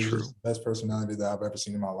personality is True. just the best personality that I've ever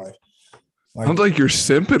seen in my life. Like, Sounds like you're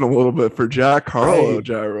simping a little bit for Jack Harlow, Hey,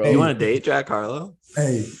 Gyro. hey. You want to date Jack Harlow?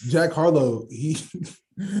 hey, Jack Harlow, he's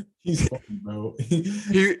funny, bro.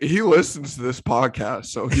 He listens to this podcast,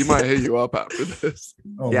 so he might hit you up after this.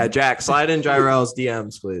 Oh, Yeah, Jack, slide in Jyrell's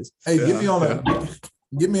DMs, please. Hey, Yeah,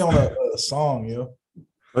 get me on a song, yo.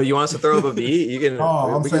 Oh, you want us to throw up a beat? You can.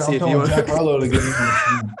 Oh, I'm we saying can see I'm if you telling want. Jack Harlow to get me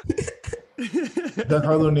on a song. Jack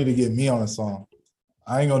Harlow need to get me on a song.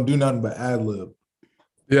 I ain't gonna do nothing but ad lib.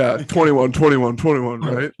 Yeah, 21,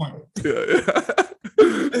 right?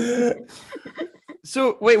 Yeah.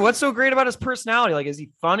 So wait, what's so great about his personality? Like, is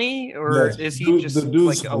he funny or Yes, is he dude- just the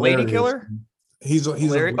dude's like a lady hilarious. killer? He's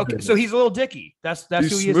Hilarious? Okay, so he's a little dicky. That's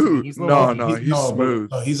He's who he is. To me. smooth. He's a little No, dicky. he's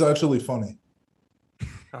smooth. No, he's actually funny.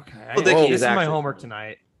 Okay, Well, Dickie this is is my actually homework funny.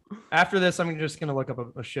 tonight. After this, I'm just gonna look up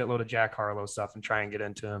a shitload of Jack Harlow stuff and try and get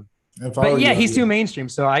into him. If I were But you, yeah, I'd he's be- too mainstream,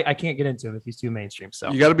 so I can't get into him if he's too mainstream. So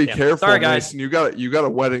You got to be yeah. careful. Sorry, guys. Mason. You got a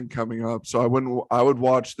wedding coming up, so I would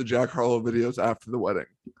watch the Jack Harlow videos after the wedding.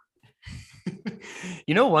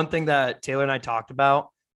 You know, one thing that Taylor and I talked about,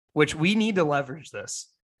 which we need to leverage this.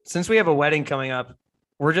 Since we have a wedding coming up,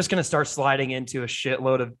 we're just going to start sliding into a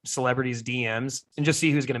shitload of celebrities' DMs and just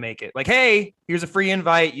see who's going to make it. Like, hey, here's a free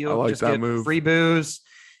invite. I You'll like just that get move. free booze.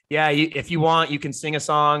 Yeah, if you want, you can sing a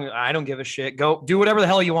song. I don't give a shit. Go do whatever the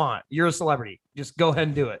hell you want. You're a celebrity. Just go ahead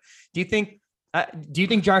and do it. Do you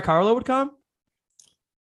think Jack Harlow would come?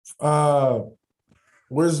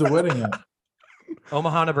 Where's the wedding at?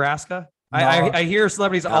 Omaha, Nebraska? No. I hear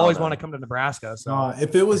celebrities Hell always no. want to come to Nebraska. So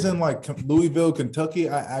If it was in like Louisville, Kentucky,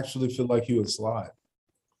 I actually feel like he would slide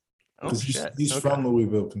oh, because shit. he's Okay. from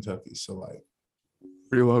Louisville, Kentucky. So like,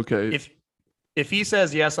 Relocate. If he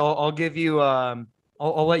says yes, I'll give you I'll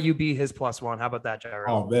let you be his +1. How about that, Jairo?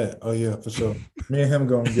 oh, bet. Oh yeah, for sure. Me and him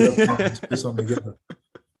gonna get up and do something together.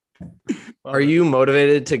 Are you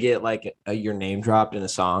motivated to get like your name dropped in a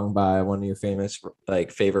song by one of your famous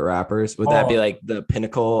like favorite rappers? Would that be like the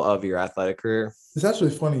pinnacle of your athletic career? It's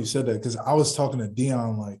actually funny you said that because I was talking to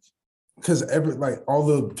Dion like, because all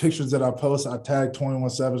the pictures that I post, I tag 21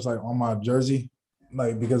 Savage like on my jersey,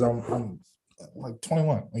 like because I'm like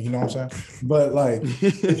 21, like you know what I'm saying. But like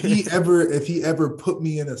if he ever put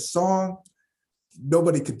me in a song,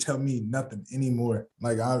 nobody could tell me nothing anymore.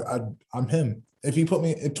 Like I'm him. If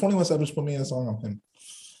 21 Savage put me in a song, I'm him.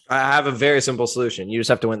 I have a very simple solution. You just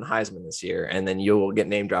have to win the Heisman this year, and then you will get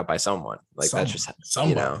name dropped by someone. Like that's just somebody.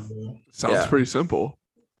 you know. Sounds yeah. pretty simple.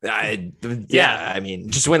 I mean,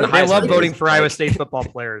 just win the They Heisman. love voting is, for like- Iowa State football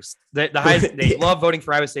players. They love voting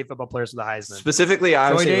for Iowa State football players for the Heisman. Specifically,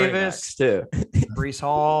 Iowa Troy State running Davis. backs, too. Brees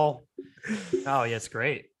Hall. Oh yeah, it's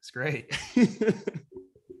great. It's great.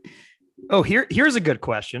 Oh, here's a good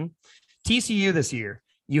question. TCU this year,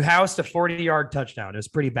 you housed a 40-yard touchdown. It was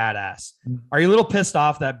pretty badass. Are you a little pissed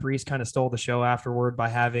off that Brees kind of stole the show afterward by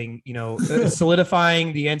having,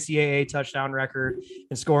 solidifying the NCAA touchdown record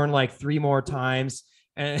and scoring like 3 more times?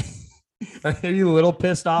 And are you a little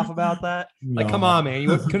pissed off about that? Like, come on, man.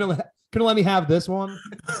 You couldn't let me have this one?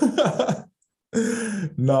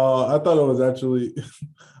 No, I thought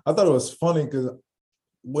it was funny because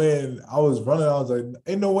when I was running, I was like,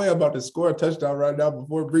 ain't no way I'm about to score a touchdown right now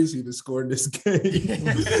before Breesy to score this game.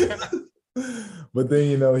 But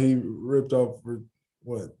then, he ripped off for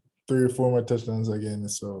 3 or 4 more touchdowns again.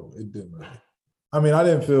 And so it didn't really. I mean, I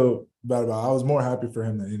didn't feel bad about it. I was more happy for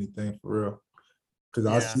him than anything, for real. Because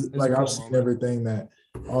I've seen everything that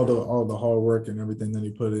all the hard work and everything that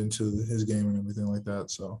he put into his game and everything like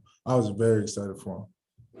that. So I was very excited for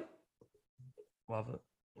him. Love it.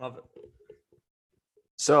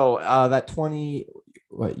 So that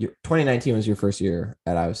 2019 was your first year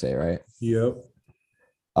at Iowa State, right? Yep.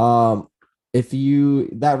 If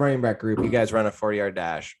that running back group, you guys run a 40-yard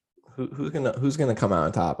dash, who's gonna come out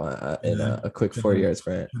on top in a quick 40-yard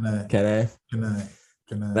sprint? Can I?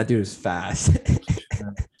 That dude is fast.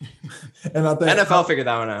 And I think NFL figured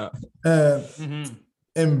that one out.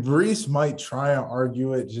 And Brees might try and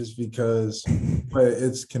argue it just because, but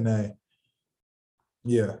it's Kane.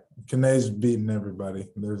 Yeah, Kanae's beating everybody.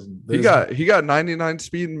 He got 99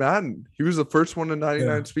 speed in Madden. He was the first one to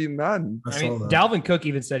 99 speed in Madden. I I mean, saw that. Dalvin Cook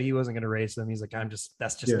even said he wasn't going to race them. He's like,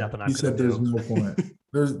 that's just Yeah, nothing I'm he going said to there's do. no point.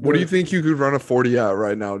 What do you think you could run a 40 at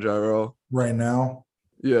right now, Gyro? right now?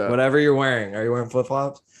 Yeah. Whatever you're wearing. Are you wearing flip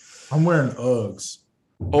flops? I'm wearing Uggs.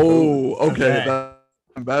 Oh, okay. Okay.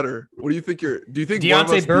 That's better. What do you think do you think Deontay one of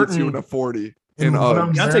us beats Burton- you in a 40 In in what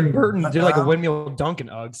I'm Uggs? wearing Deontay Burton right did like a now- windmill dunk in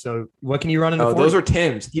Uggs. So what can you run in a Oh, 40? those are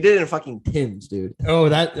Tim's. He did it in fucking Tim's, dude. Oh,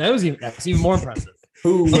 that's even more impressive.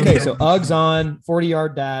 Who? Okay, so Uggs on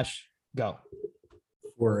 40-yard dash, go.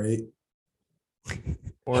 4.8.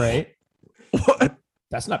 4.8. What?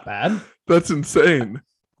 That's not bad. That's insane.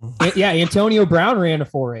 Yeah, Antonio Brown ran a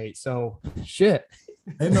 4.8. So shit.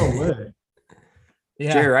 Ain't no way.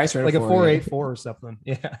 Yeah, Jerry Rice ran like a 4.8. 4.84 or something.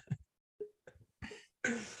 Yeah.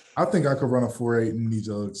 I think I could run a 4.8 in these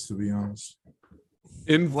Uggs, to be honest.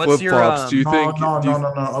 In What's flip your, flops, do you no, think? No, do you-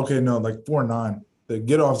 no. Okay, no, like 4.9. The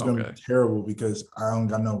get off's gonna Okay. be terrible because I don't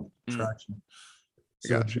got no Mm. traction.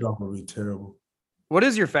 So Gotcha. the get off will be terrible. What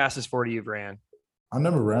is your fastest 40 you've ran? I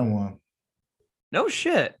never ran one. No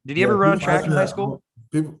shit. Did you Yeah, ever run people track ask in me high that. school?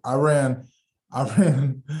 I ran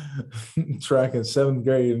track in 7th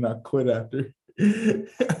grade and I quit after.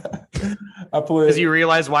 I played Because you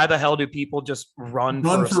realize why the hell do people just run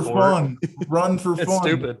run for for a sport? fun. Run for It's fun.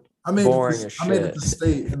 stupid. I made Boring it as to, I made it shit. to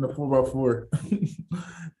state in the 4x4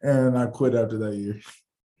 and I quit after that year.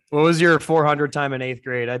 What was your 400 time in 8th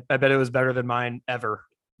grade? I bet it was better than mine ever.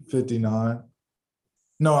 59.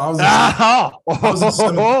 No, I was Oh, was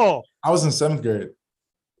in I was in 7th grade.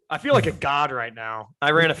 I feel like a god right now.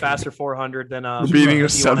 I ran a faster 400 than We're beating a D1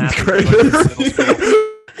 seventh athlete grader. in middle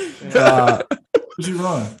school. What'd you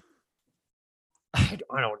run? I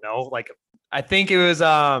don't know. Like, I think it was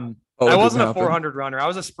Oh, it I didn't wasn't a happen? 400 runner. I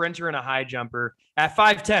was a sprinter and a high jumper. At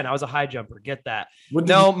 5'10, I was a high jumper. Get that. What did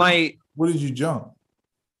No, you, my what did you jump?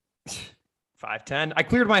 5'10. I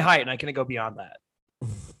cleared my height and I couldn't go beyond that.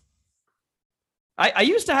 I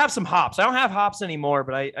used to have some hops. I don't have hops anymore,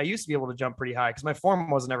 but I used to be able to jump pretty high because my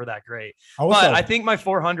form wasn't ever that great. But I think my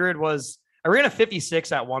 400 was, I ran a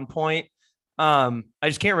 56 at one point. I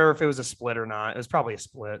just can't remember if it was a split or not. It was probably a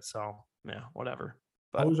split. So yeah, whatever.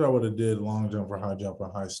 I wish I would have did long jump or high jump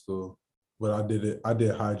in high school, but I did it. I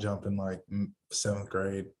did high jump in like 7th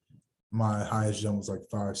grade. My highest jump was like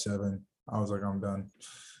 5'7". I was like, I'm done.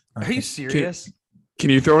 Are you serious? Can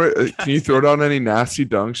you throw it? Can you throw down any nasty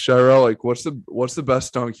dunks, Shiro? Like, what's the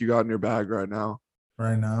best dunk you got in your bag right now?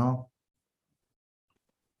 right now?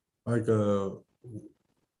 Like a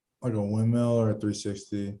windmill or a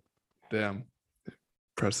 360. Damn,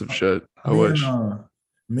 impressive shit. I Me wish.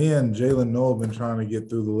 me and Jalen Noel have been trying to get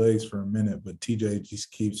through the legs for a minute, but TJ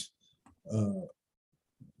just keeps,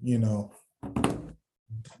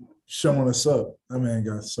 showing us up. That man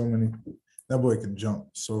got so many. That boy can jump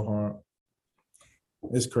so hard.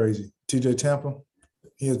 It's crazy. TJ Tampa,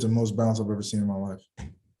 he has the most bounce I've ever seen in my life.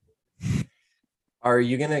 Are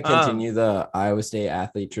you going to continue the Iowa State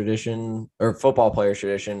athlete tradition or football player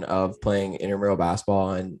tradition of playing intramural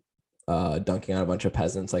basketball and dunking on a bunch of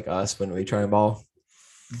peasants like us when we try and ball?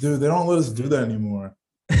 Dude, they don't let us do that anymore.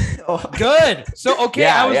 Good. So, okay,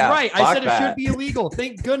 Yeah, I was yeah, right. I fuck said it that. should be illegal.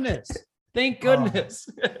 Thank goodness. Thank goodness.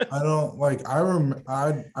 I don't like. I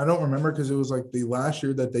don't remember because it was like the last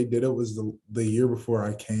year that they did it was the year before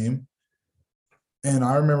I came, and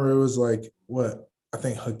I remember it was like what I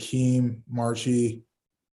think Hakeem, Marchie,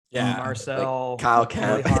 Yeah, Marcel, like Kyle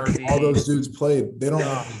Kelly Kemp. Harvey. all those dudes played. They don't let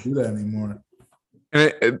us do that anymore.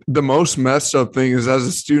 And the most messed up thing is, as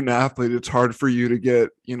a student athlete, it's hard for you to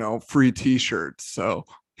get, free T-shirts. So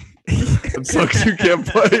it sucks you can't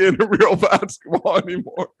play in a real basketball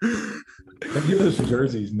anymore. They give us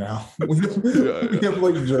jerseys now. We Yeah. have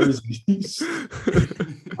like jerseys.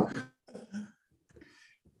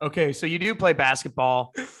 Okay, so you do play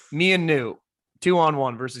basketball. Me and New,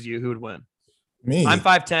 2-on-1 versus you. Who would win? Me, I'm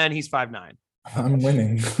 5'10. He's 5'9. I'm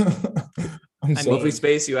winning. I'm I So if mean- we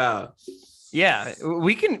space you out, Yeah,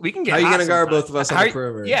 we can get. how are you hot going to guard sometimes. both of us on How the you-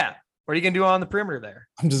 perimeter? Yeah, what are you gonna do on the perimeter there?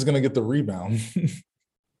 I'm just gonna get the rebound.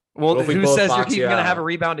 Well, What if we who both says you're box you even gonna out? have a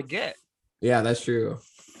rebound to get? Yeah, that's true.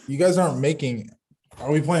 You guys aren't making.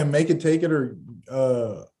 Are we playing make it take it or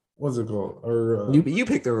what's it called? Or You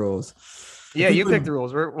pick the rules. Yeah, we you play- pick the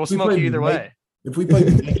rules. We'll we smoke play you either make- way. if we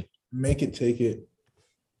play make it take it,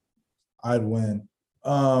 I'd win.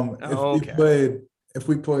 Okay. If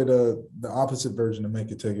we played the opposite version of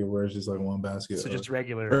make it take it, where it's just like one basket, So just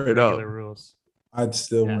regular Straight up. rules. I'd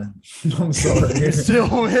still Yeah. win. I'm sorry. Still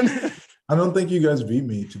win. I don't think you guys beat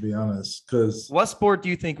me, to be honest, because What sport do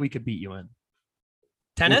you think we could beat you in?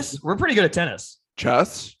 Tennis? We're pretty good at tennis.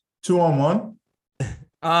 Chess? 2-on-1.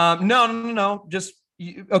 No. Just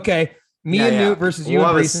okay. Me Yeah, and yeah. Newt versus you We'll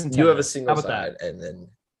and have Brees. And you have a tennis. single How about side, that? and then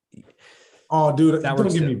Oh, dude, That don't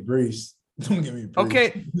works give too. me Brees. Don't give me Brees.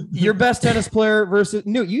 Okay, your best tennis player versus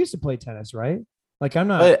Newt. You used to play tennis, right? Like I'm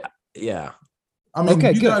not. but yeah. I mean,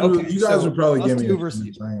 Okay, you good. guys, Okay, you guys so would probably us give me two a versus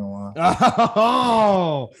chance, you. I ain't gonna lie.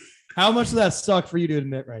 Oh, how much did that suck for you to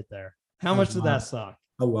admit right there? How much did that suck?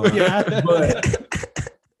 A lot. Yeah.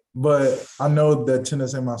 But I know that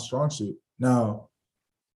tennis ain't my strong suit. Now,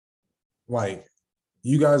 like,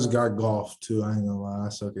 you guys got golf too. I ain't gonna lie. I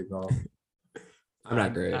suck at golf. I'm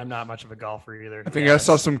not great. I'm not much of a golfer either. I think I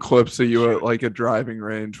saw some clips of you at like a driving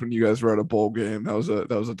range when you guys were at a bowl game. That was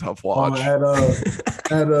a tough Oh, watch.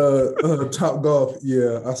 at Top Golf.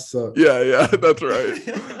 Yeah, I suck. Yeah, that's right.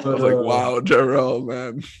 I was like, But, wow, Jarrell,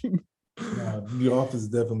 man. Nah, golf is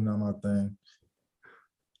definitely not my thing.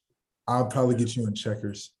 I'll probably get you in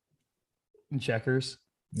checkers. In checkers.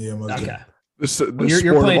 Yeah, most Okay. definitely. Well,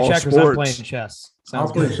 you're playing checkers. I'm playing chess. I'll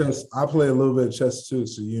Sounds play good. chess. I play a little bit of chess too.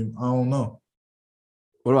 So I don't know.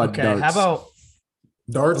 What about Okay. darts? How about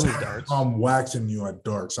Darts. Ooh, darts. I'm waxing you at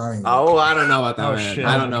darts. I ain't. Oh, I don't know about that, Oh, man. shit.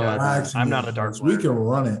 I don't know Okay. about that. waxing I'm you not at a dart darts. We player. can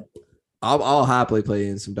run it. I'll happily play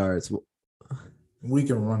in some darts. We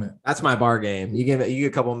can run it. That's my bar game. You get a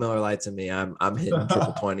couple Miller Lights in me. I'm hitting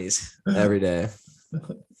triple 20s every day.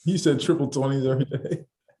 You said triple 20s every day.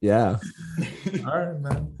 Yeah. All right,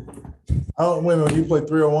 man. Oh, wait a minute. Do you play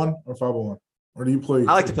 301 or 501? Or do you play?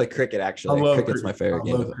 I like to play cricket, actually. I love Cricket's my cricket. favorite I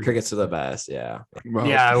game. love cricket. Cricket's the best. Yeah. Wow.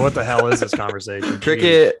 Yeah. What the hell is this conversation?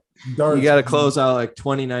 Cricket, darts. you got to close out like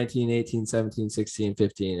 20, 19, 18, 17, 16,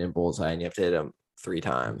 15 in bullseye, and you have to hit them 3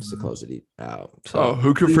 times to close it out. So, Oh,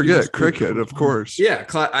 who could Please forget just- cricket? Of course. yeah.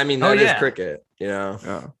 I mean, Oh, that is yeah. cricket, you know?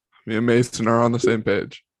 Yeah. Me and Mason are on the same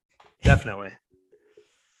page. Definitely.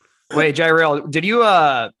 Wait, Jairell, did you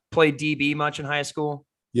play DB much in high school?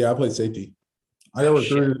 Yeah, I played safety. I got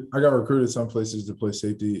recruited some places to play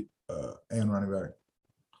safety and running back.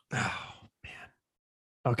 Oh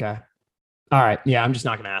man. Okay. All right. Yeah, I'm just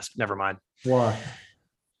not gonna ask. Never mind. Why?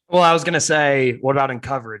 Well, I was gonna say, what about in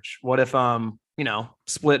coverage? What if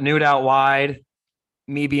split Newt out wide,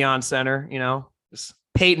 me be on center, just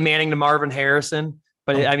Peyton Manning to Marvin Harrison.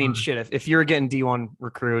 But I mean, shit, if you're getting D1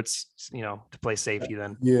 recruits, to play safety,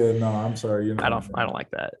 then Yeah, no, I'm sorry. You're not I don't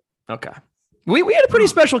like that. Okay. We had a pretty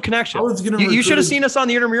special connection. I was getting You should have recruited- seen us on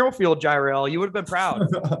the intramural field, Jairell. You would have been proud.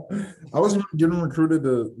 I was getting recruited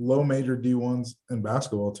to low major D1s in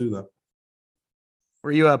basketball too, though.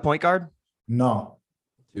 Were you a point guard, No,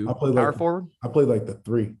 I played power like forward? I played like the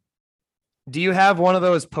 3. Do you have one of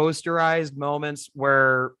those posterized moments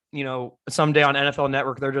where, someday on NFL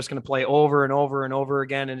Network, they're just going to play over and over and over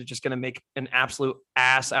again, and it's just going to make an absolute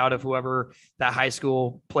ass out of whoever that high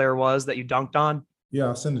school player was that you dunked on? Yeah,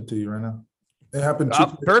 I'll send it to you right now. It happened.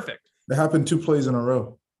 Perfect. It happened 2 plays in a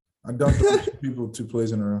row. I dunked on 2 people 2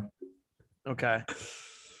 plays in a row. Okay.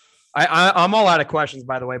 I'm all out of questions,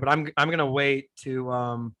 by the way, but I'm going to wait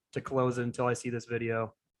to close it until I see this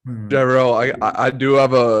video. Jarrell, I do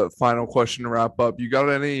have a final question to wrap up. You got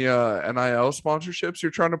any NIL sponsorships you're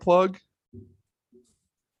trying to plug?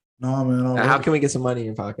 No, man. How can we get some money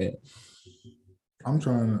in pocket? I'm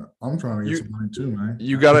trying to get some money too, man.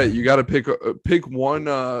 You gotta pick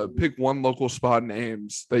one local spot in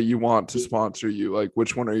Ames that you want to sponsor you. Like,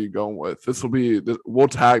 which one are you going with? We'll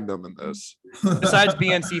tag them in this. Besides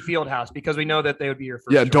BNC Fieldhouse, because we know that they would be your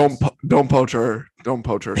first. Yeah, choice. don't poach our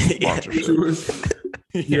sponsorship.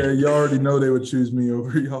 Yeah, you already know they would choose me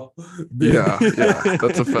over y'all. Yeah,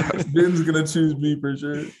 that's a fact. Ben's gonna choose me for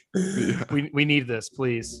sure. Yeah. We need this,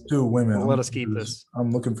 please. 2 women. Let us keep this.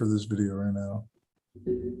 I'm looking for this video right now.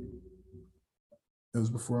 It was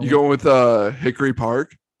before. You going with Hickory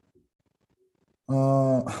Park?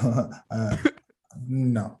 No, I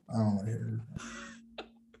don't want to hear it.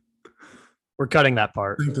 We're cutting that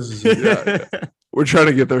part. I think this is it. Yeah. We're trying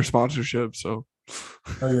to get their sponsorship, so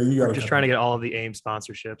Oh yeah, you We're gotta just trying to get all of the AIM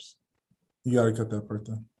sponsorships. You gotta cut that part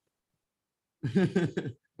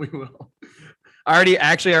then. We will. I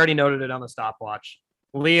already noted it on the stopwatch.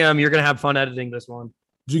 Liam, you're gonna have fun editing this one.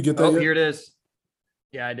 Did you get that? Oh, yet? here it is.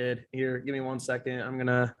 Yeah, I did. Here, give me 1 second. I'm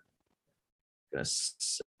gonna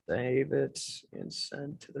save it and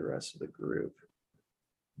send to the rest of the group.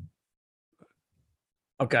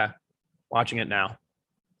 Okay, watching it now.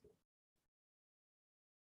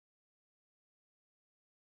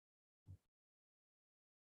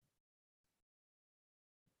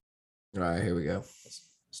 All right, here we go.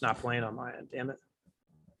 It's not playing on my end. Damn it.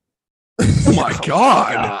 oh my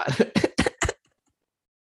god. God.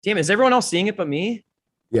 Damn, is everyone else seeing it but me?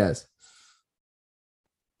 Yes.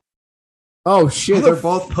 Oh shit, they're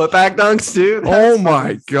both putback dunks, dude. Oh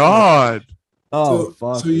my god. So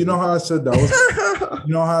you know how I said that was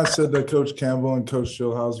you know how I said that Coach Campbell and Coach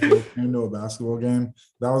Shieldhouse both came to a basketball game?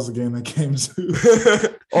 That was the game that came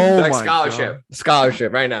to. Oh Like my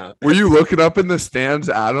scholarship right now. Were you looking up in the stands,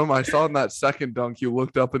 Adam? I saw in that second dunk you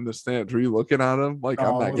looked up in the stands. Were you looking at him like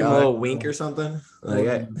I'm No, that I Give him a guy? little wink or something.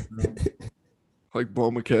 Like, Like blow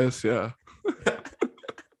him a kiss? Yeah.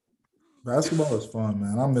 Basketball is fun,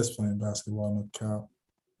 man. I miss playing basketball, no cap.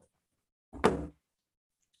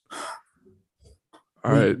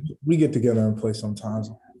 All right. We get together and play sometimes.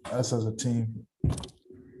 Us as a team.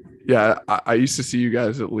 Yeah, I used to see you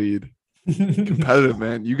guys at lead. Competitive,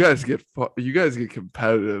 man. You guys get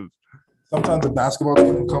competitive. Sometimes the basketball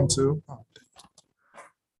team will come too.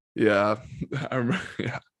 Yeah, I remember.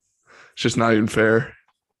 Yeah, it's just not even fair.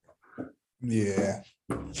 Yeah.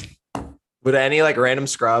 would any like random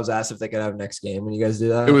scrubs ask if they could have next game when you guys do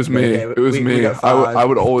that? It was me. Okay, It was we me. got I would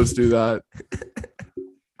five. always do that.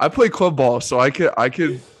 I play club ball, so I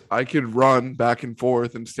could run back and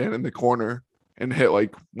forth and stand in the corner and hit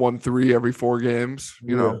like 1-3 every 4 games.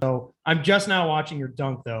 You know. So I'm just now watching your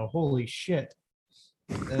dunk though. Holy shit.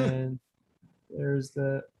 And there's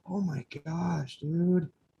the oh my gosh, dude.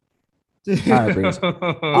 All right, Breeze. It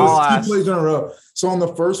I'll was ask. 2 plays in a row. So on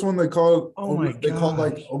the first one, they called. Oh my they called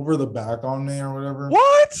like gosh. over the back on me or whatever.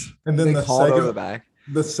 What? And then They the called over the second, back.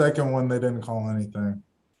 the second one, they didn't call anything.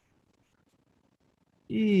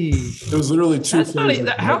 Jeez. It was literally 2 That's not. plays.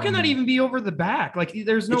 How can that even be over the back? Like,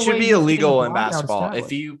 there's no. It should way be he's getting illegal the in body out basketball.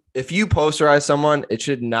 established. If you posterize someone, it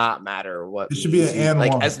should not matter what. It should be an and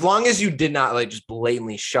like one. as long as you did not like just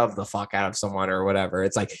blatantly shove the fuck out of someone or whatever.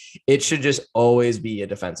 It's like it should just always be a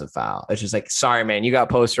defensive foul. It's just like, sorry, man, you got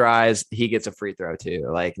posterized. He gets a free throw too.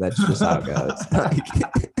 Like that's just how it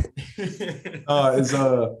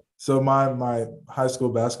goes. So my high school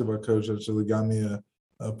basketball coach actually got me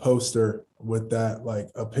a poster with that, like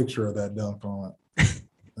a picture of that dunk on it.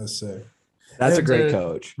 That's sick. That's a And, great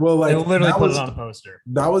coach. Well, like They'll literally that put was, it on a poster.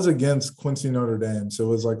 that was against Quincy Notre Dame. So it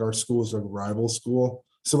was like our school's like rival school.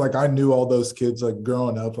 So like I knew all those kids like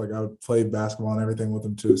growing up, like I would play basketball and everything with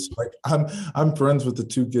them too. So like I'm friends with the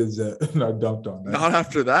 2 kids that I dunked on. Not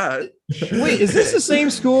after that. Wait, is this the same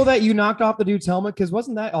school that you knocked off the dude's helmet? Because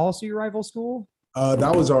wasn't that also your rival school?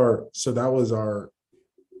 That was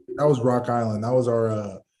Rock Island. That was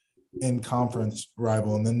our in conference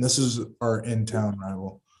rival, and then this is our in town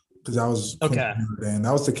rival because that was Quincy Okay. Notre Dame.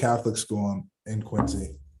 That was the Catholic school in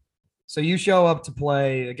Quincy. So you show up to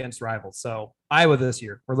play against rivals. So Iowa this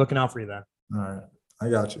year. We're looking out for you then. All right, I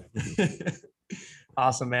got you.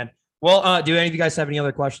 Awesome, man. Well, do any of you guys have any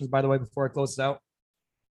other questions, by the way, before I close this out?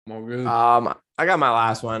 I'm all good. I got my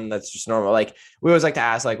last one. That's just normal. Like we always like to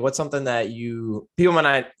ask, like, what's something that people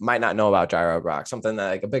might not know about Gyro Brock? Something that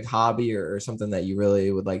like a big hobby or something that you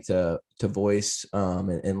really would like to voice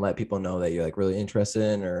and let people know that you're like really interested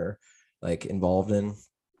in or like involved in.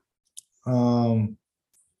 Man,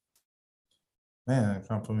 it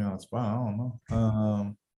can't put me on the spot. I don't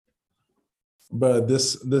know. But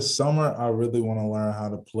this summer, I really want to learn how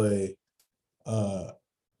to play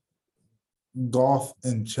golf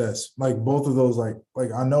and chess. Like both of those, like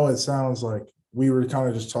I know it sounds like we were kind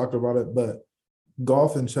of just talking about it, but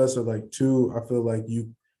golf and chess are like 2. I feel like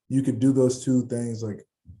you could do those 2 things like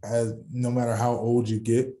as no matter how old you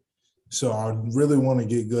get. So I really want to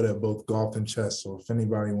get good at both golf and chess. So if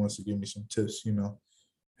anybody wants to give me some tips, hit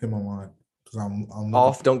my line. I'm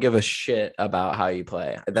Golf don't give a shit about how you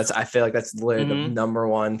play. I feel like that's literally the number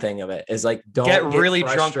one thing of it is like don't Get really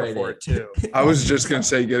drunk frustrated. before it too. I was just gonna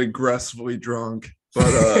say get aggressively drunk,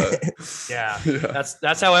 but Yeah, yeah.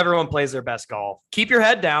 that's how everyone plays their best golf. Keep your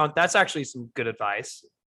head down. That's actually some good advice.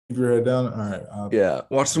 keep your head down. All right. Yeah.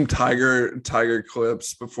 Watch some tiger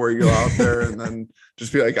clips before you go out there, and then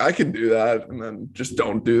just be like, I can do that, and then just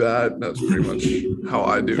don't do that. That's pretty much how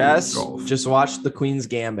I do Chess, golf. just watch the Queen's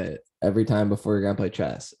Gambit every time before you're gonna play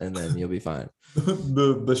chess, and then you'll be fine.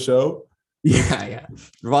 the show. Yeah.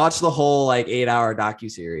 Watch the whole like 8-hour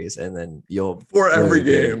docu-series, and then you'll For every really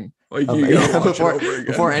do. game, like you gotta watch before, it over again.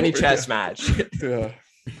 before any Over chess again. match. Yeah.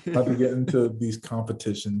 About to get into these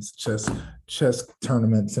competitions, chess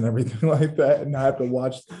tournaments and everything like that. And I have to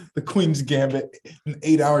watch the Queen's Gambit, an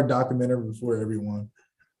 8-hour documentary before everyone.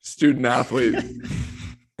 Student athlete.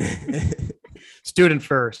 Student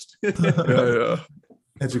first. Yeah.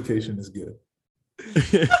 Education is good.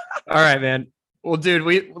 All right, man. Well, dude,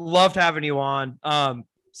 we loved having you on.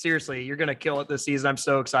 Seriously, you're gonna kill it this season. I'm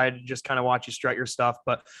so excited to just kind of watch you strut your stuff.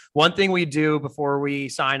 But one thing we do before we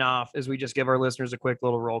sign off is we just give our listeners a quick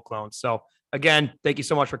little roll clone. So again, thank you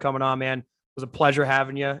so much for coming on, man. It was a pleasure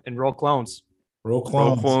having you, and roll clones. Roll Roll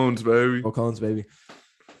clones. clones, baby. Roll clones, baby.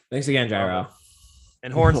 Thanks again, Gyro.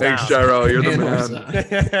 And horns Thanks, down. Gyro. You're the And horns man.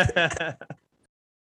 down.